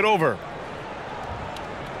talk it over.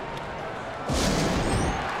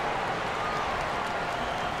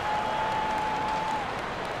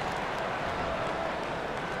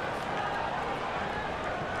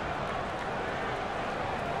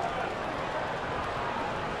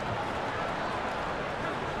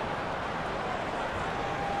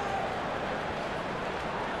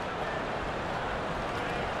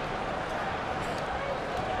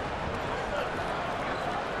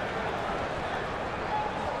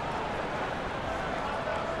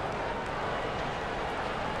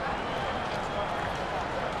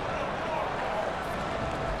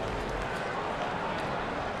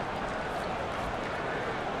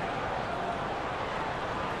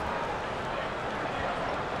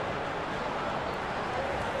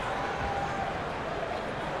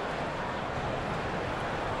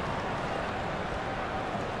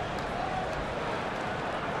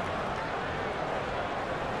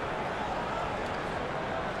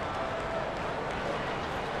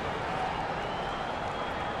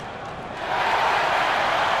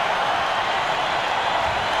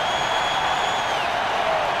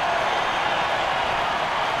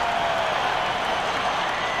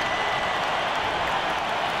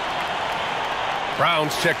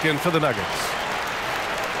 Brown's checked in for the Nuggets.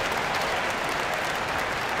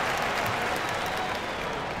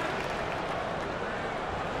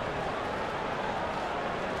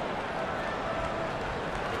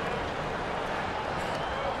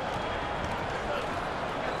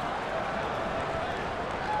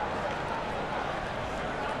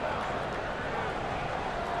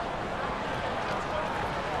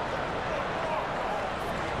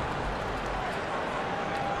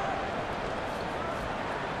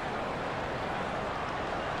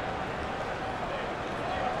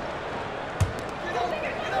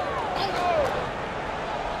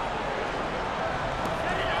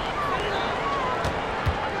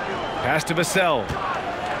 Pass to 𝗏𝗏𝗡.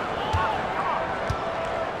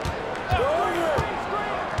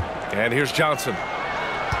 And here's Johnson.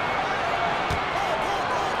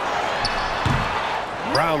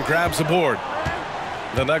 Brown grabs the board.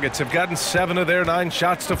 The Nuggets have gotten 7 of their 9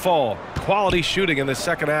 shots to fall. Quality shooting in the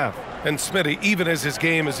second half. And Smitty, even as his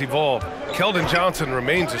game has evolved, Keldon Johnson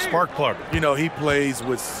remains a spark plug. You know, he plays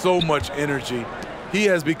with so much energy. He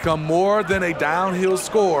has become more than a downhill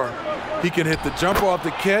scorer. He can hit the jumper off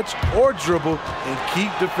the catch or dribble and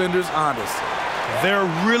keep defenders honest. They're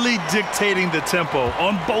really dictating the tempo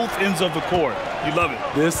on both ends of the court. You love it.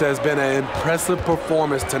 This has been an impressive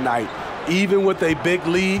performance tonight. Even with a big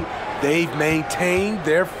lead, they've maintained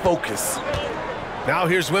their focus. Now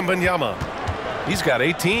here's Wembanyama. He's got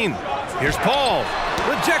 18. Here's Paul.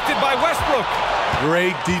 Rejected by Westbrook.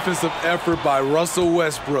 Great defensive effort by Russell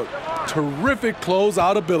Westbrook. Terrific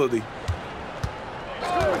closeout ability.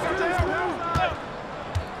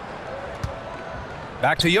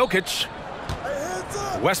 Back to Jokic.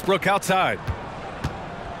 Westbrook outside.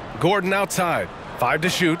 Gordon outside. 5 to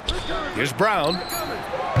shoot. Here's Brown.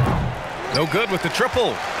 No good with the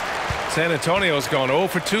triple. San Antonio's gone 0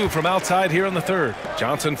 for 2 from outside here in the third.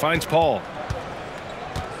 Johnson finds Paul.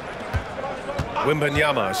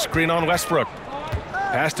 Wembanyama, screen on Westbrook.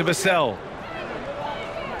 Pass to 𝗏𝗏𝗡.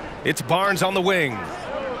 It's Barnes on the wing.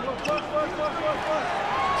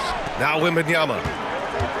 Now Wembanyama.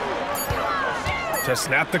 To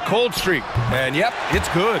snap the cold streak. And yep, it's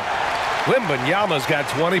good. Wembanyama's got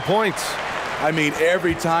 20 points. I mean,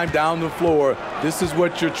 every time down the floor, this is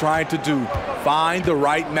what you're trying to do. Find the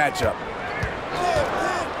right matchup.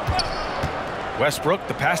 Westbrook,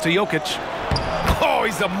 the pass to Jokic. Oh,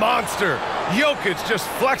 he's a monster. Jokic just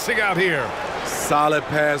flexing out here. Solid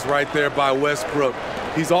pass right there by Westbrook.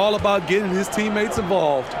 He's all about getting his teammates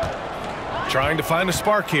involved. Trying to find a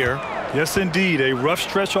spark here. Yes, indeed. A rough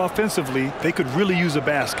stretch offensively. They could really use a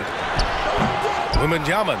basket.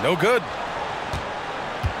 Wembanyama, no good.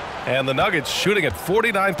 And the Nuggets shooting at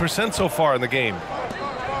 49% so far in the game.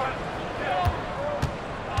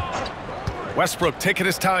 Westbrook taking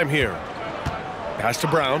his time here. Pass to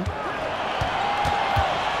Brown.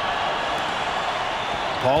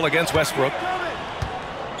 Paul against Westbrook.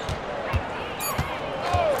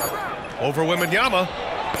 Over Wembanyama.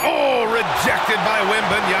 Oh, rejected by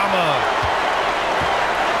Wembanyama.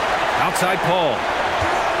 Outside Paul.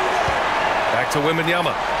 Back to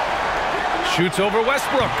Wembanyama. Shoots over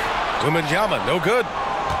Westbrook. Wembanyama, no good.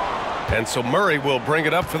 And so Murray will bring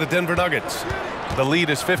it up for the Denver Nuggets. The lead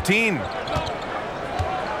is 15.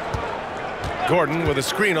 Gordon with a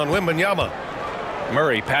screen on Wembanyama.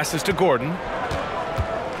 Murray passes to Gordon.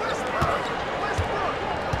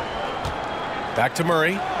 Back to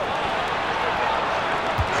Murray.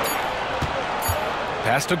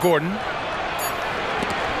 Pass to Gordon.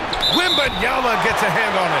 Wembanyama gets a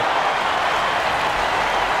hand on it.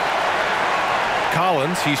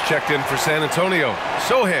 Collins, he's checked in for San Antonio.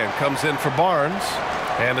 Sohan comes in for Barnes.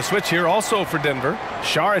 And a switch here also for Denver.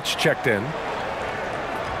 𝗗𝗏𝗃𝗃 checked in.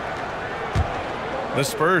 The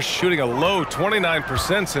Spurs shooting a low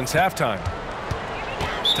 29% since halftime.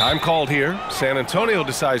 Time called here. San Antonio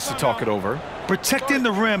decides to talk it over. Protecting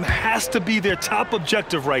the rim has to be their top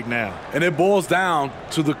objective right now. And it boils down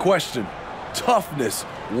to the question. Toughness.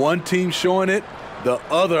 One team showing it, the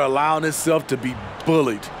other allowing itself to be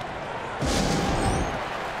bullied.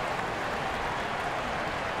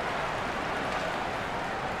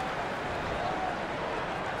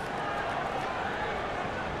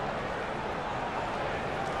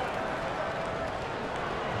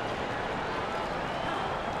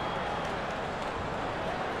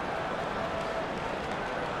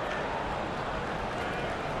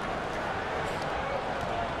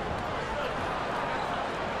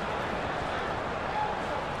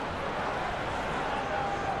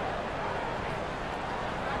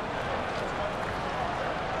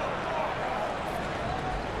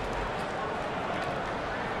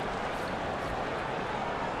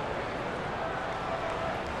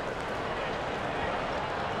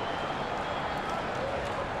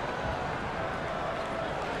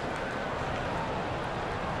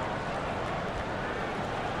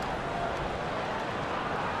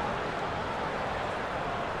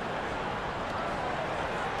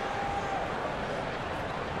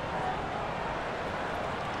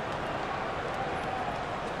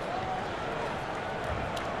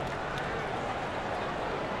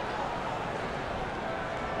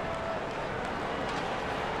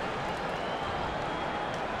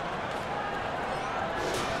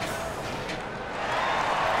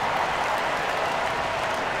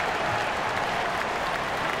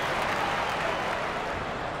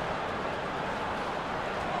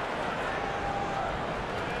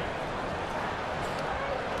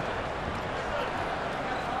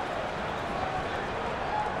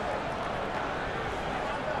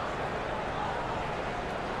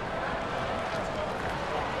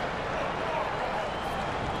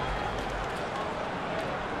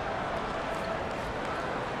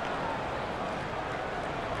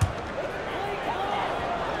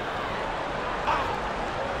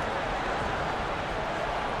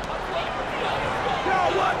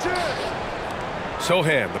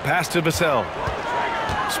 Sochan, the pass to 𝗏𝗨.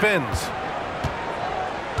 Spins.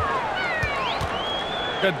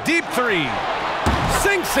 A deep three.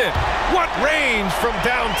 Sinks it. What range from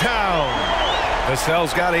downtown.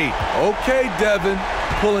 𝗏𝗨's got 8. Okay, Devin,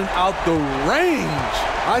 pulling out the range.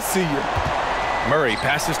 I see you. Murray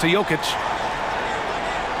passes to 𝗏𝗗𝗃.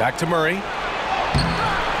 Back to Murray.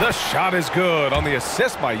 The shot is good on the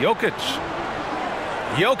assist by 𝗏𝗃𝗃.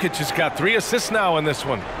 𝗏𝗃𝗃 has got 3 assists now in this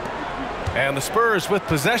one. And the Spurs with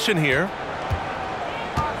possession here.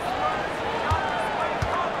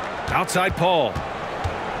 Outside Paul.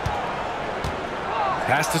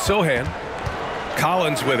 Pass to Sochan.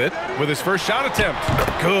 Collins with it, with his first shot attempt.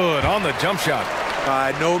 Good on the jump shot.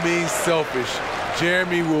 By no means selfish.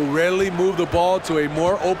 Jeremy will readily move the ball to a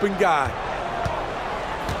more open guy.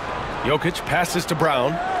 𝗏𝗃𝗃 passes to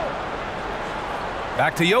Brown.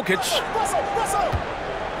 Back to 𝗏𝗃𝗃.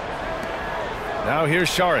 Now here's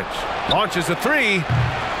𝗏𝗏. Launches a 3.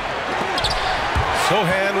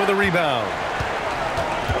 Sochan with a rebound.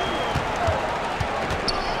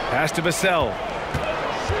 Pass to 𝗏𝗨.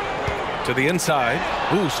 To the inside.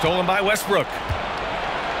 Ooh, stolen by Westbrook.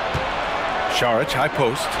 𝗏𝗏, high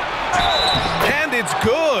post. And it's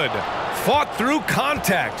good. Fought through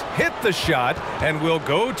contact, hit the shot, and will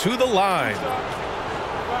go to the line.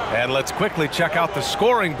 And let's quickly check out the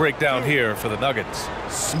scoring breakdown here for the Nuggets.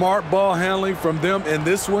 Smart ball handling from them in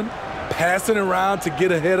this one, passing around to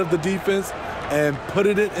get ahead of the defense and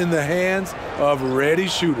putting it in the hands of ready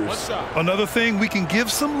shooters. Another thing, we can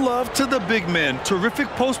give some love to the big men. Terrific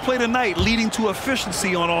post play tonight, leading to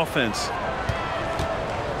efficiency on offense.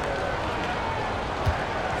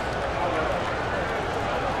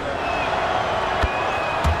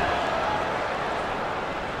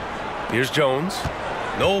 Here's Jones.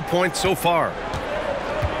 No points so far.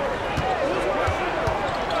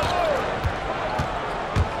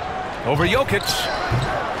 Over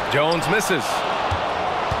𝗏𝗃𝗃. Jones misses.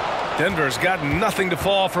 Denver's got nothing to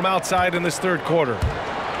fall from outside in this third quarter.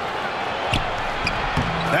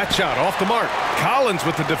 That shot off the mark. Collins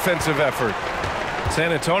with the defensive effort.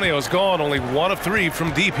 San Antonio's gone only 1 of 3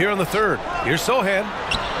 from deep here in the third. Here's Sochan.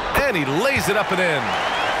 And he lays it up and in.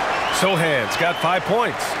 Sochan's got 5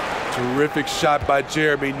 points. Terrific shot by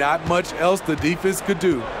Jeremy. Not much else the defense could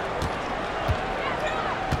do.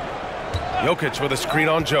 𝗏𝗃𝗃 with a screen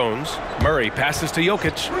on Jones. Murray passes to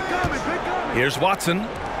𝗏𝗃𝗃. Here's Watson.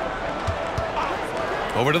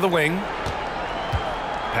 Over to the wing.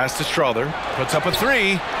 Pass to Strawther. Puts up a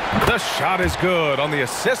 3. The shot is good on the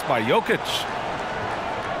assist by 𝗏𝗃𝗃.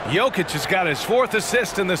 𝗏𝗃𝗃 has got his 4th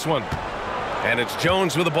assist in this one. And it's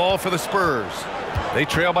Jones with the ball for the Spurs. They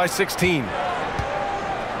trail by 16.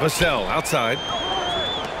 𝗏𝗨 outside.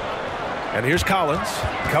 And here's Collins,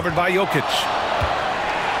 covered by 𝗏𝗃𝗃.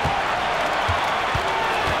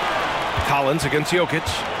 Collins against 𝗏𝗃𝗃.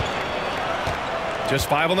 Just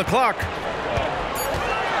 5 on the clock.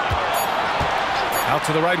 Out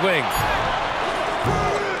to the right wing.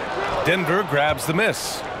 Denver grabs the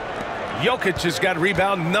miss. 𝗏𝗃𝗃 has got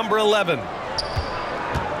rebound number 11.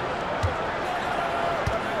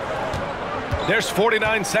 There's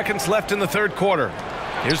 49 seconds left in the third quarter.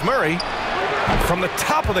 Here's Murray. From the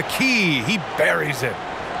top of the key, he buries it.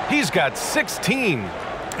 He's got 16.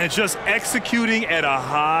 And just executing at a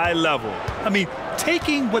high level. I mean,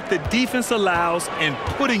 taking what the defense allows and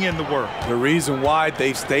putting in the work. The reason why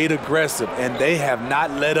they've stayed aggressive and they have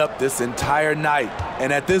not let up this entire night.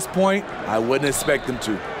 And at this point, I wouldn't expect them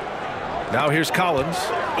to. Now here's Collins.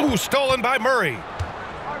 Ooh, stolen by Murray.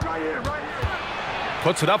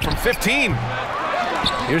 Puts it up from 15.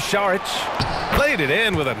 Here's 𝗏𝗏𝗃𝗃. Played it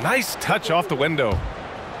in with a nice touch off the window.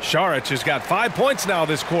 𝗏𝗏𝗃 has got 5 points now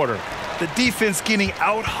this quarter. The defense getting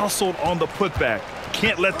out-hustled on the putback.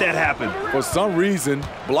 Can't let that happen. For some reason,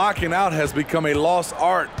 blocking out has become a lost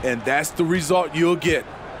art, and that's the result you'll get.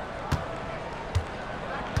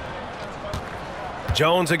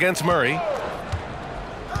 Jones against Murray.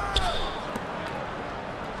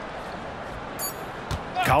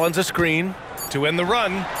 Collins a screen to end the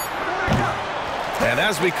run. And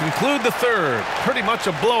as we conclude the third, pretty much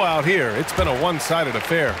a blowout here. It's been a one-sided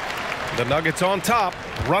affair. The Nuggets on top,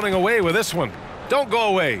 running away with this one. Don't go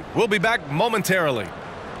away. We'll be back momentarily.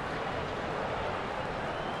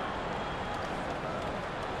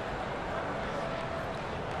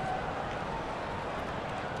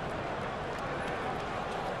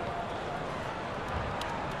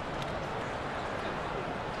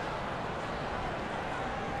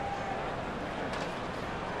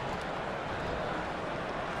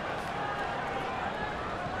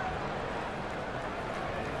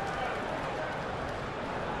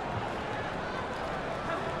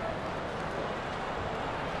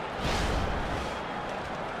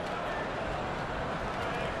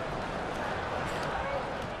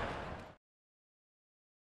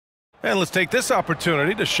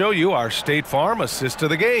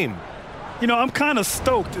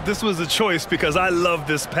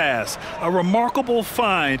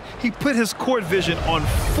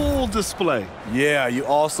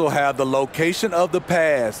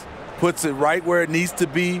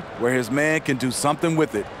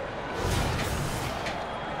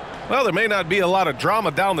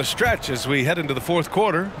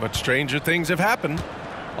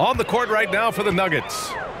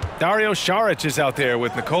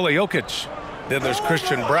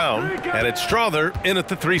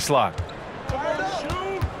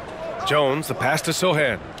 Jones, the pass to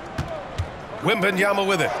Sohan. 𝗏𝗏𝗏𝗏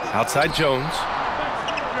with it. Outside Jones.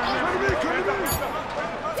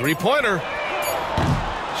 Three-pointer.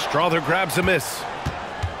 𝗗𝗲𝗏𝗏𝗏 grabs a miss.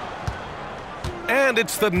 And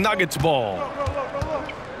it's the Nuggets ball.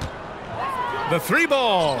 The three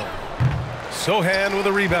ball. Sohan with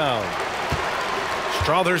a rebound.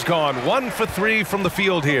 𝗗𝗲𝗏's gone 1 for 3 from the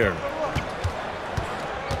field here.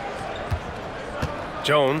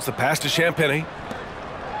 Jones, the pass to 𝗏𝗏𝗏𝗏.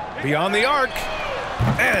 Beyond the arc.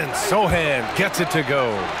 And Sohan gets it to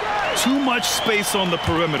go. Too much space on the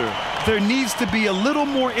perimeter. There needs to be a little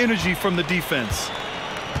more energy from the defense.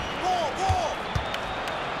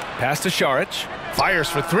 Pass to 𝗗𝗏. Fires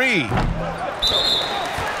for three.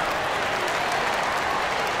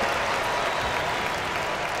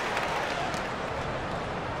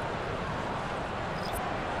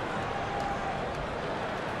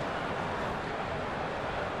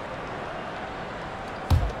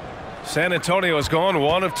 San Antonio has gone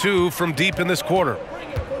 1 of 2 from deep in this quarter.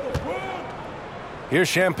 Here's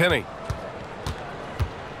𝗏𝗏𝗏𝗏.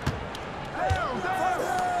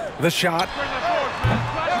 The shot.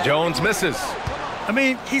 Jones misses. I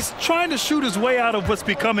mean, he's trying to shoot his way out of what's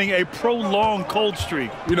becoming a prolonged cold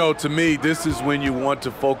streak. You know, to me, this is when you want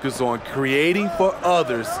to focus on creating for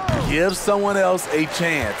others. Give someone else a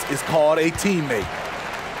chance. It's called a teammate.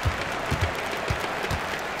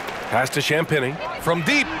 Pass to 𝗏𝗏𝗏𝗏 from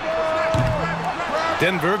deep.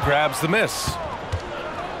 Denver grabs the miss.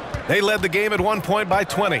 They led the game at 1 point by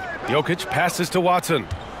 20. Jokic passes to Watson.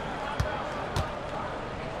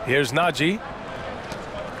 Here's Nagy.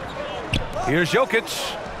 Here's Jokic.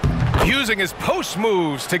 Using his post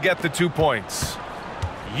moves to get the 2 points.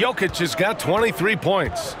 Jokic has got 23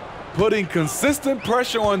 points. Putting consistent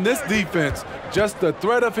pressure on this defense. Just the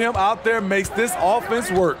threat of him out there makes this offense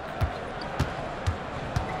work.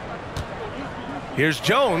 Here's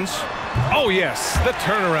Jones. Oh, yes, the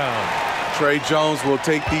turnaround. Tre Jones will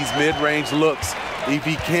take these mid-range looks if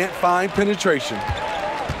he can't find penetration.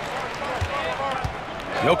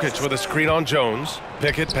 Jokic with a screen on Jones.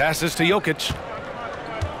 Pickett passes to Jokic.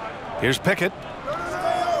 Here's Pickett.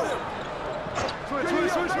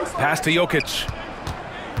 Pass to Jokic.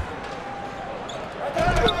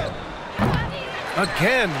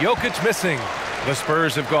 Again, Jokic missing. The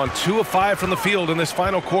Spurs have gone 2 of 5 from the field in this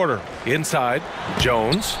final quarter. Inside,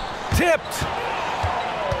 Jones. Tipped.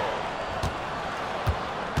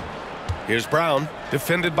 Here's Brown,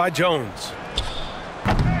 defended by Jones.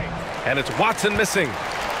 And it's Watson missing.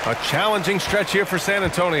 A challenging stretch here for San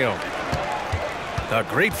Antonio. A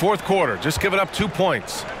great fourth quarter, just giving up 2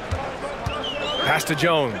 points. Pass to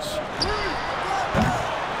Jones.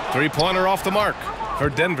 Three-pointer off the mark. For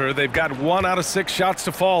Denver, they've got 1 out of 6 shots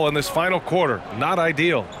to fall in this final quarter. Not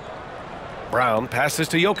ideal. Brown passes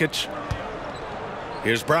to Jokic.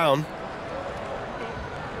 Here's Brown.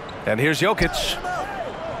 And here's Jokic.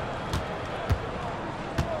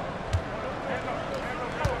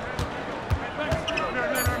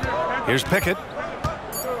 Here's Pickett.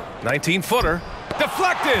 19-footer.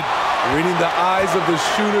 Deflected. Reading the eyes of the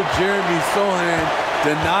shooter, Jeremy Sohan,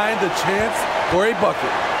 denying the chance for a bucket.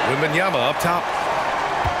 𝗏𝗏𝗏𝗏𝗏 up top.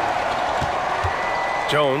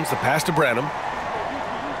 Jones, the pass to Branham.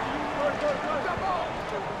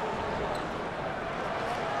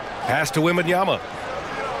 Pass to 𝗏𝗏𝗏𝗏𝗏.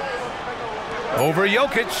 Over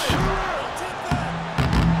Jokic.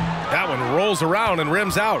 That one rolls around and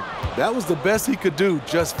rims out. That was the best he could do.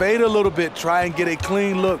 Just fade a little bit, try and get a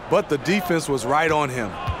clean look, but the defense was right on him.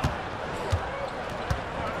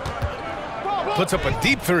 Puts up a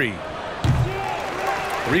deep three.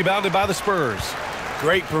 Rebounded by the Spurs.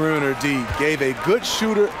 Great perimeter D. Gave a good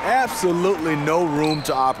shooter absolutely no room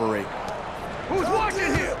to operate. Who's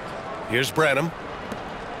watching here? Here's Branham.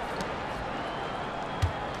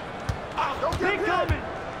 Keep coming.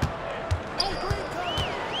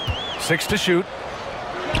 6 to shoot.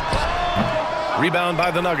 Rebound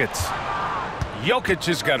by the Nuggets. Jokic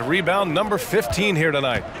has got rebound number 15 here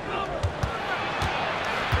tonight.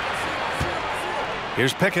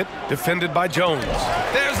 Here's Pickett, defended by Jones.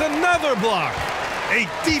 There's another block. A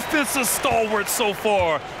defensive stalwart so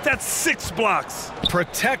far. That's 6 blocks.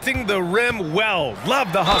 Protecting the rim well.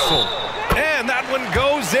 Love the hustle. And that one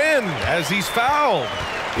goes in as he's fouled.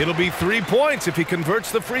 It'll be 3 points if he converts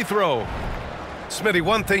the free throw. Smitty,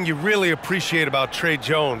 one thing you really appreciate about Tre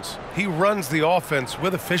Jones, he runs the offense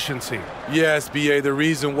with efficiency. Yes, B.A., the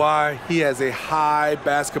reason why, he has a high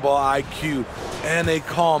basketball IQ and a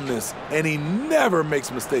calmness, and he never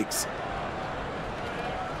makes mistakes.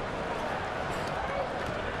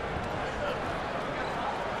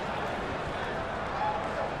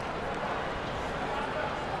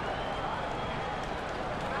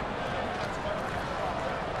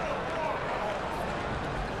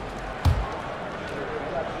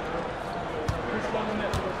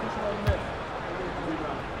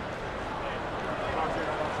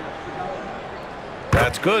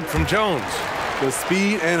 That's good from Jones. The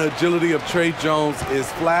speed and agility of Tre Jones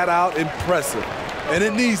is flat out impressive, and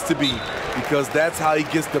it needs to be, because that's how he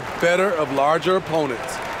gets the better of larger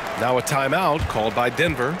opponents. Now a timeout called by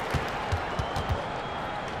Denver.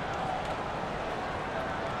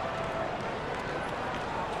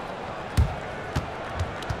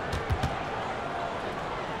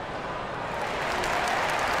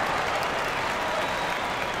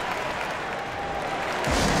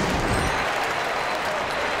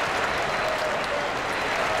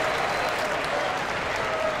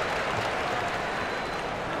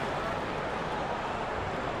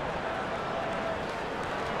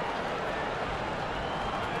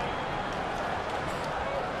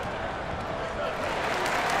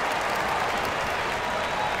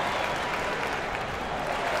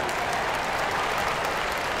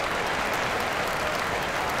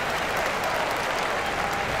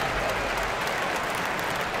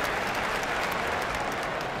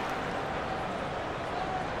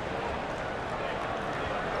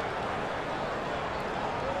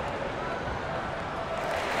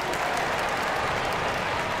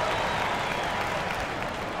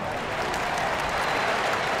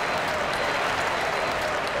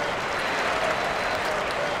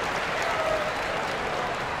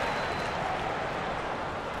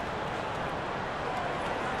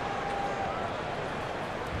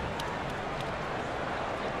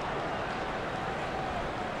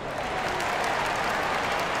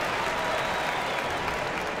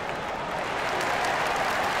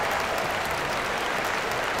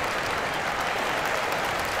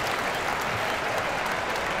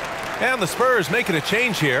 And the Spurs making a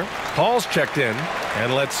change here. Paul's checked in,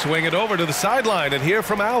 and let's swing it over to the sideline and hear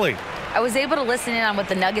from Allie. I was able to listen in on what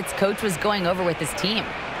the Nuggets coach was going over with his team.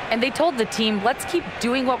 And they told the team, let's keep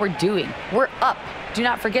doing what we're doing. We're up. Do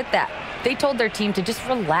not forget that. They told their team to just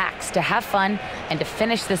relax, to have fun, and to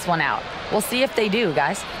finish this one out. We'll see if they do,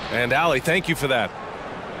 guys. And Allie, thank you for that.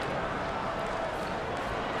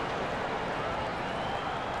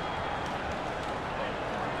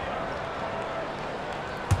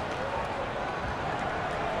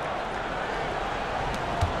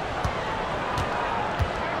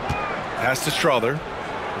 Pass to Strother.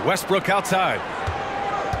 Westbrook outside.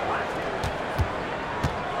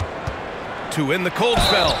 To in the cold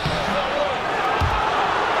spell.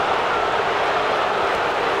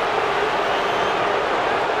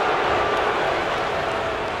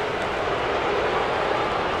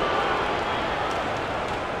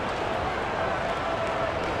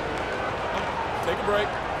 Take a break.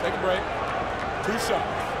 Take a break. 2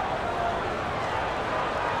 shots.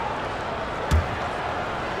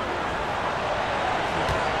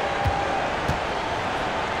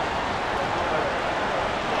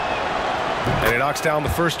 And he knocks down the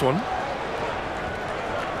first one.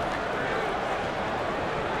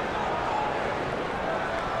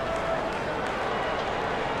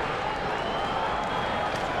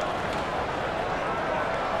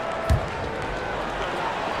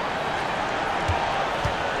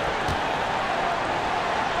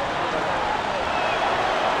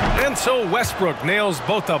 And so Westbrook nails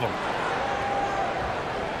both of them.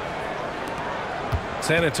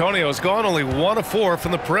 San Antonio's gone only 1 of 4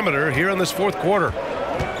 from the perimeter here in this fourth quarter.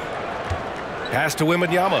 Pass to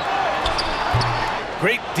𝗏𝗏𝗏𝗏.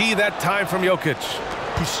 Great D that time from Jokic.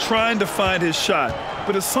 He's trying to find his shot,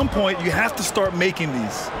 but at some point you have to start making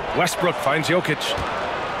these. Westbrook finds Jokic.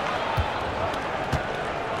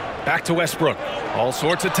 Back to Westbrook. All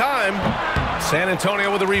sorts of time. San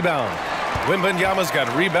Antonio with a rebound. 𝗏𝗏𝗏𝗏's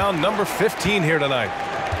got rebound number 15 here tonight.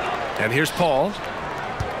 And here's Paul.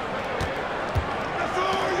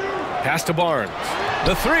 Pass to Barnes.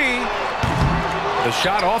 The three. The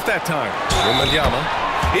shot off that time. 𝗏𝗏𝗏𝗏.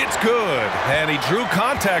 It's good. And he drew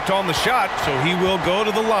contact on the shot, so he will go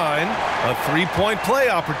to the line. A 3-point play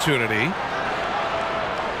opportunity.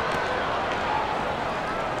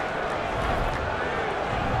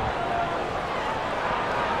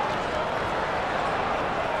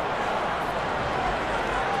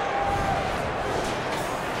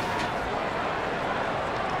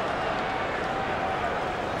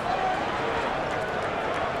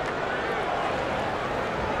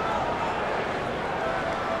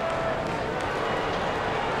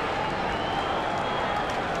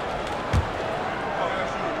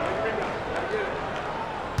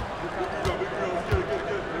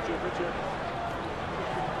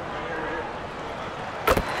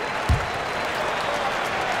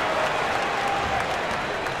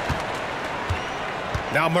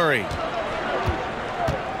 Now Murray.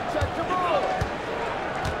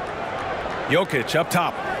 Jokic up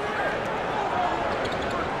top.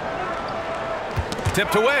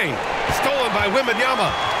 Tipped away. Stolen by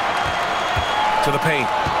Wembanyama. To the paint.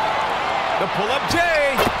 The pull-up J.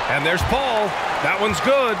 And there's Paul. That one's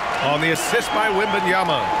good on the assist by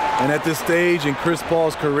Wembanyama. And at this stage in Chris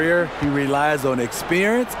Paul's career, he relies on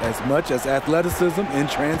experience as much as athleticism in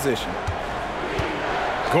transition.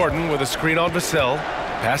 Gordon with a screen on Vassell.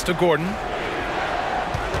 Pass to Gordon.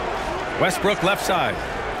 Westbrook left side.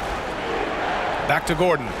 Back to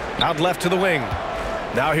Gordon. Out left to the wing.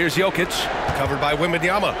 Now here's Jokic. Covered by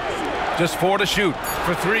Wembanyama. Just 4 to shoot.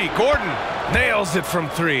 For 3. Gordon nails it from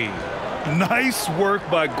 3. Nice work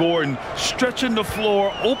by Gordon, stretching the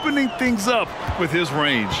floor, opening things up with his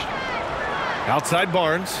range. Outside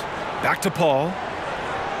Barnes. Back to Paul.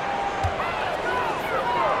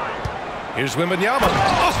 Here's Wembanyama.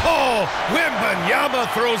 Oh, Wembanyama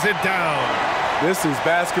throws it down. This is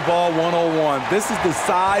basketball 101. This is the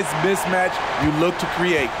size mismatch you look to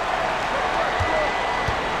create.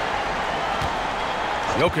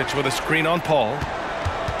 Jokic with a screen on Paul.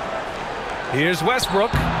 Here's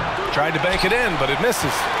Westbrook. Tried to bank it in, but it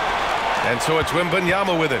misses. And so it's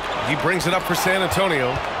Wembanyama with it. He brings it up for San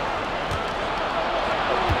Antonio.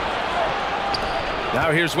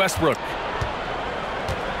 Now here's Westbrook.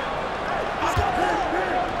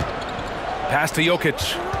 Pass to Jokic.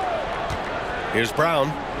 Here's Brown.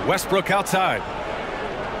 Westbrook outside.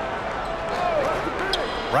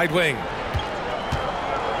 Right wing.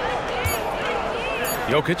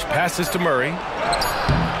 Jokic passes to Murray.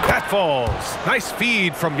 That falls. Nice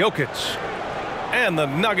feed from Jokic. And the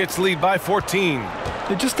Nuggets lead by 14.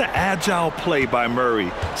 Just an agile play by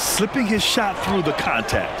Murray, slipping his shot through the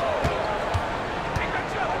contact.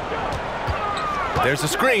 There's a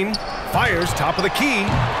screen. Fires top of the key.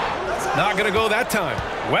 Not going to go that time.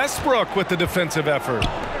 Westbrook with the defensive effort.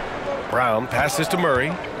 Brown passes to Murray.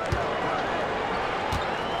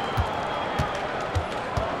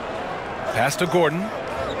 Pass to Gordon.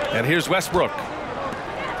 And here's Westbrook.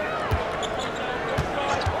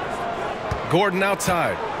 Gordon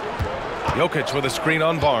outside. Jokic with a screen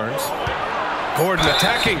on Barnes. Gordon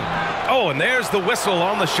attacking. Oh, and there's the whistle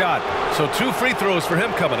on the shot. So 2 free throws for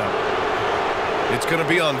him coming up. It's going to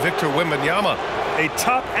be on Victor Wembanyama. A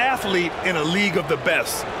top athlete in a league of the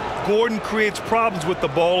best. Gordon creates problems with the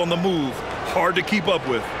ball on the move. Hard to keep up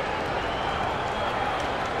with.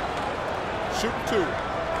 Shooting 2.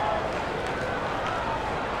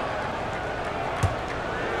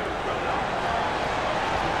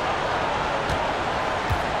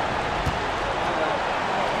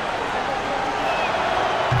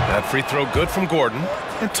 That free throw good from Gordon.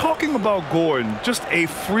 And talking about Gordon, just a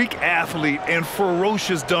freak athlete and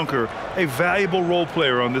ferocious dunker, a valuable role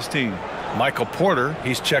player on this team. Michael Porter,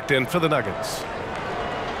 he's checked in for the Nuggets.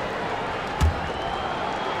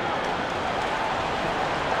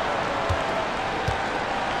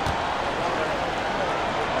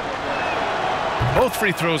 Both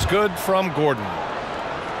free throws good from Gordon.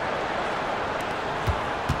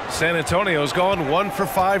 San Antonio's gone 1 for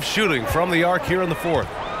 5 shooting from the arc here in the 4th.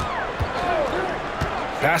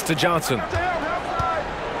 Pass to Johnson.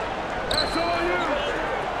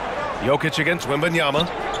 Jokic against Wembanyama.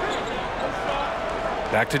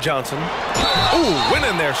 Back to Johnson. Ooh, went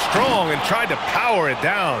in there strong and tried to power it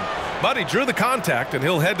down. But he drew the contact, and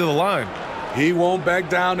he'll head to the line. He won't back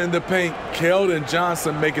down in the paint. Keldon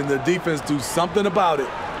Johnson making the defense do something about it.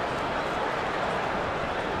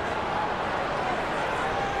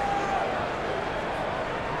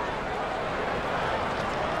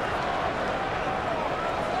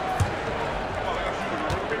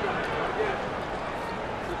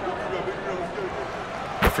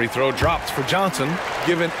 Free throw dropped for Johnson.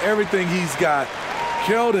 Given everything he's got,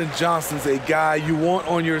 Keldon Johnson's a guy you want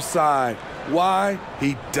on your side. Why?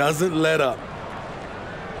 He doesn't let up.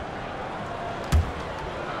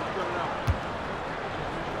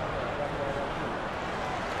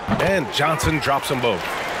 And Johnson drops them both.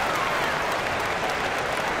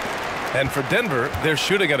 And for Denver, they're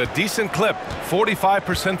shooting at a decent clip,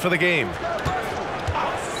 45% for the game.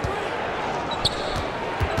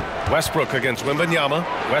 Westbrook against Wembanyama.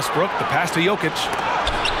 Westbrook, the pass to Jokic.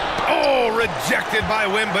 Oh, rejected by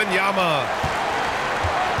Wembanyama.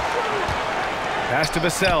 Pass to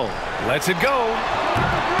Vassell. Lets it go.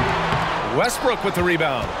 Westbrook with the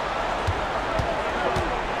rebound.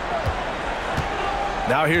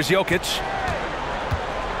 Now here's Jokic.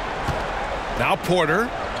 Now Porter.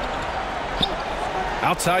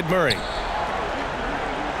 Outside Murray.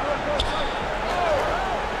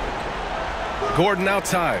 Gordon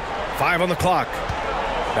outside. 5 on the clock.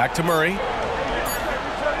 Back to Murray.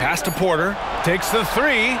 Pass to Porter. Takes the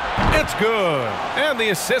three. It's good. And the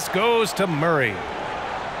assist goes to Murray.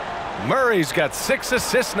 Murray's got 6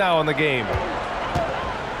 assists now in the game.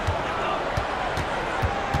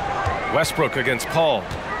 Westbrook against Paul.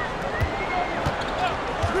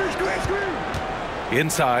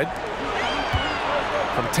 Inside.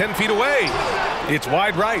 From 10 feet away. It's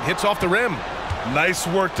wide right. Hits off the rim. Nice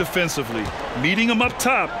work defensively. Meeting him up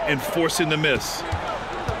top and forcing the miss.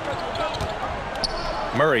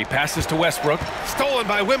 Murray passes to Westbrook. Stolen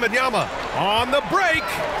by 𝗦𝗣𝗨𝗥𝗦. On the break.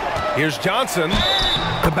 Here's Johnson.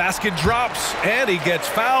 The basket drops, and he gets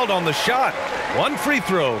fouled on the shot. 1 free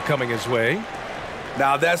throw coming his way.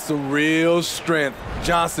 Now that's the real strength.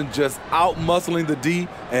 Johnson just out-muscling the D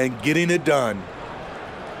and getting it done.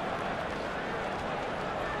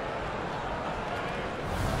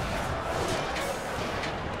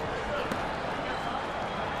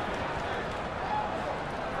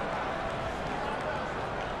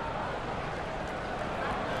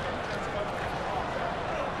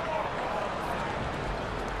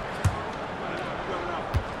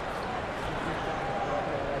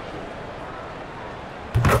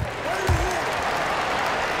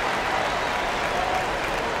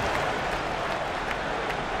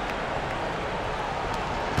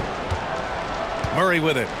 Murray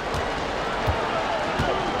with it.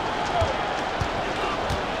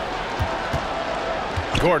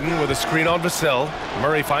 Gordon with a screen on Vassell.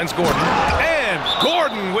 Murray finds Gordon. And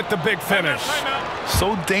Gordon with the big finish.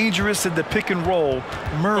 So dangerous in the pick and roll.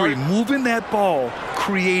 Murray moving that ball,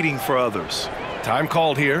 creating for others. Time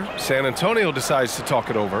called here. San Antonio decides to talk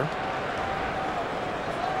it over.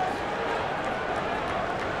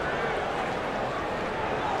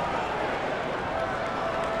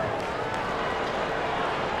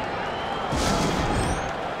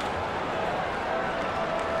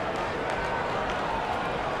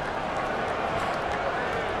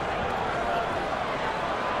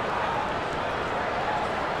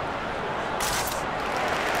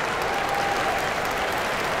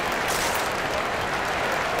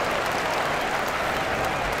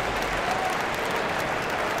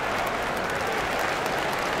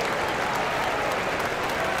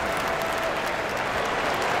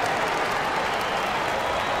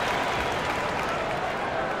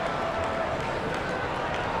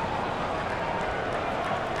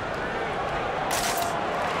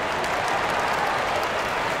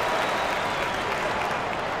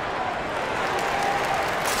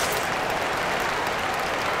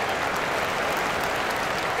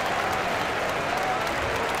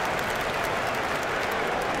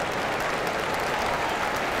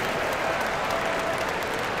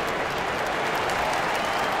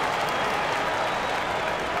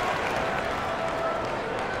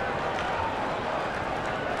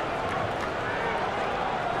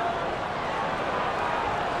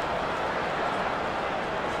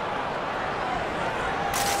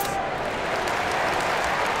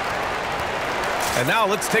 And now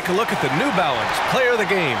let's take a look at the New Balance player of the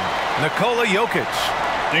game,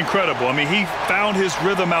 𝗗𝗨𝗚𝗚𝗘𝗧𝗦. Incredible. I mean, he found his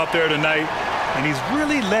rhythm out there tonight, and he's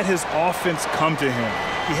really let his offense come to him.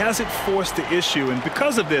 He hasn't forced the issue, and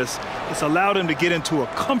because of this, it's allowed him to get into a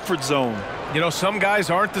comfort zone. You know, some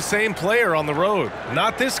guys aren't the same player on the road.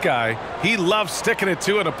 Not this guy. He loves sticking it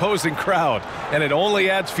to an opposing crowd, and it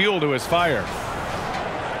only adds fuel to his fire.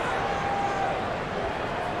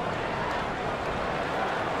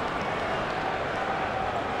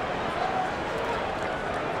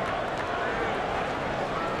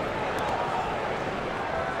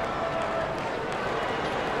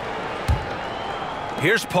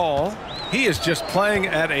 Here's Paul. He is just playing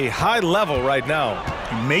at a high level right now.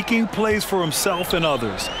 Making plays for himself and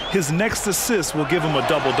others. His next assist will give him a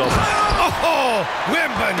double-double. Oh,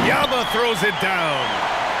 𝗦𝗣𝗨𝗏𝗏 throws it down.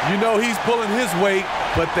 You know he's pulling his weight,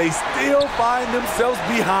 but they still find themselves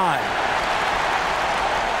behind.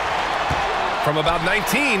 From about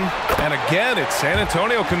 19, and again, it's San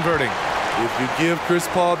Antonio converting. If you give Chris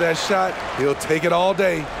Paul that shot, he'll take it all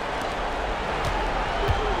day.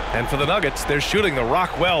 And for the Nuggets, they're shooting the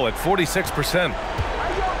rock well at 46%.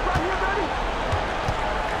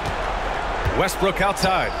 Westbrook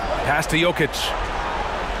outside. Pass to Jokic.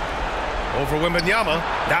 Over 𝗦𝗣𝗨𝗏.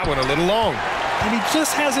 That one a little long. And he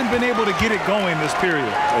just hasn't been able to get it going this period.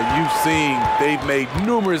 And you've seen they've made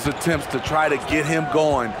numerous attempts to try to get him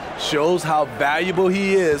going. Shows how valuable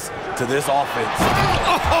he is to this offense.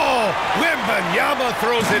 Oh, 𝗦𝗣𝗨𝗏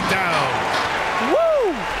throws it down. Woo!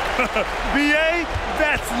 BA,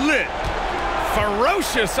 that's lit.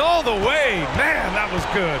 Ferocious all the way. Man, that was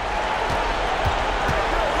good.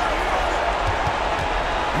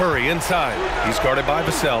 Murray inside. He's guarded by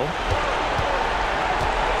Vassell.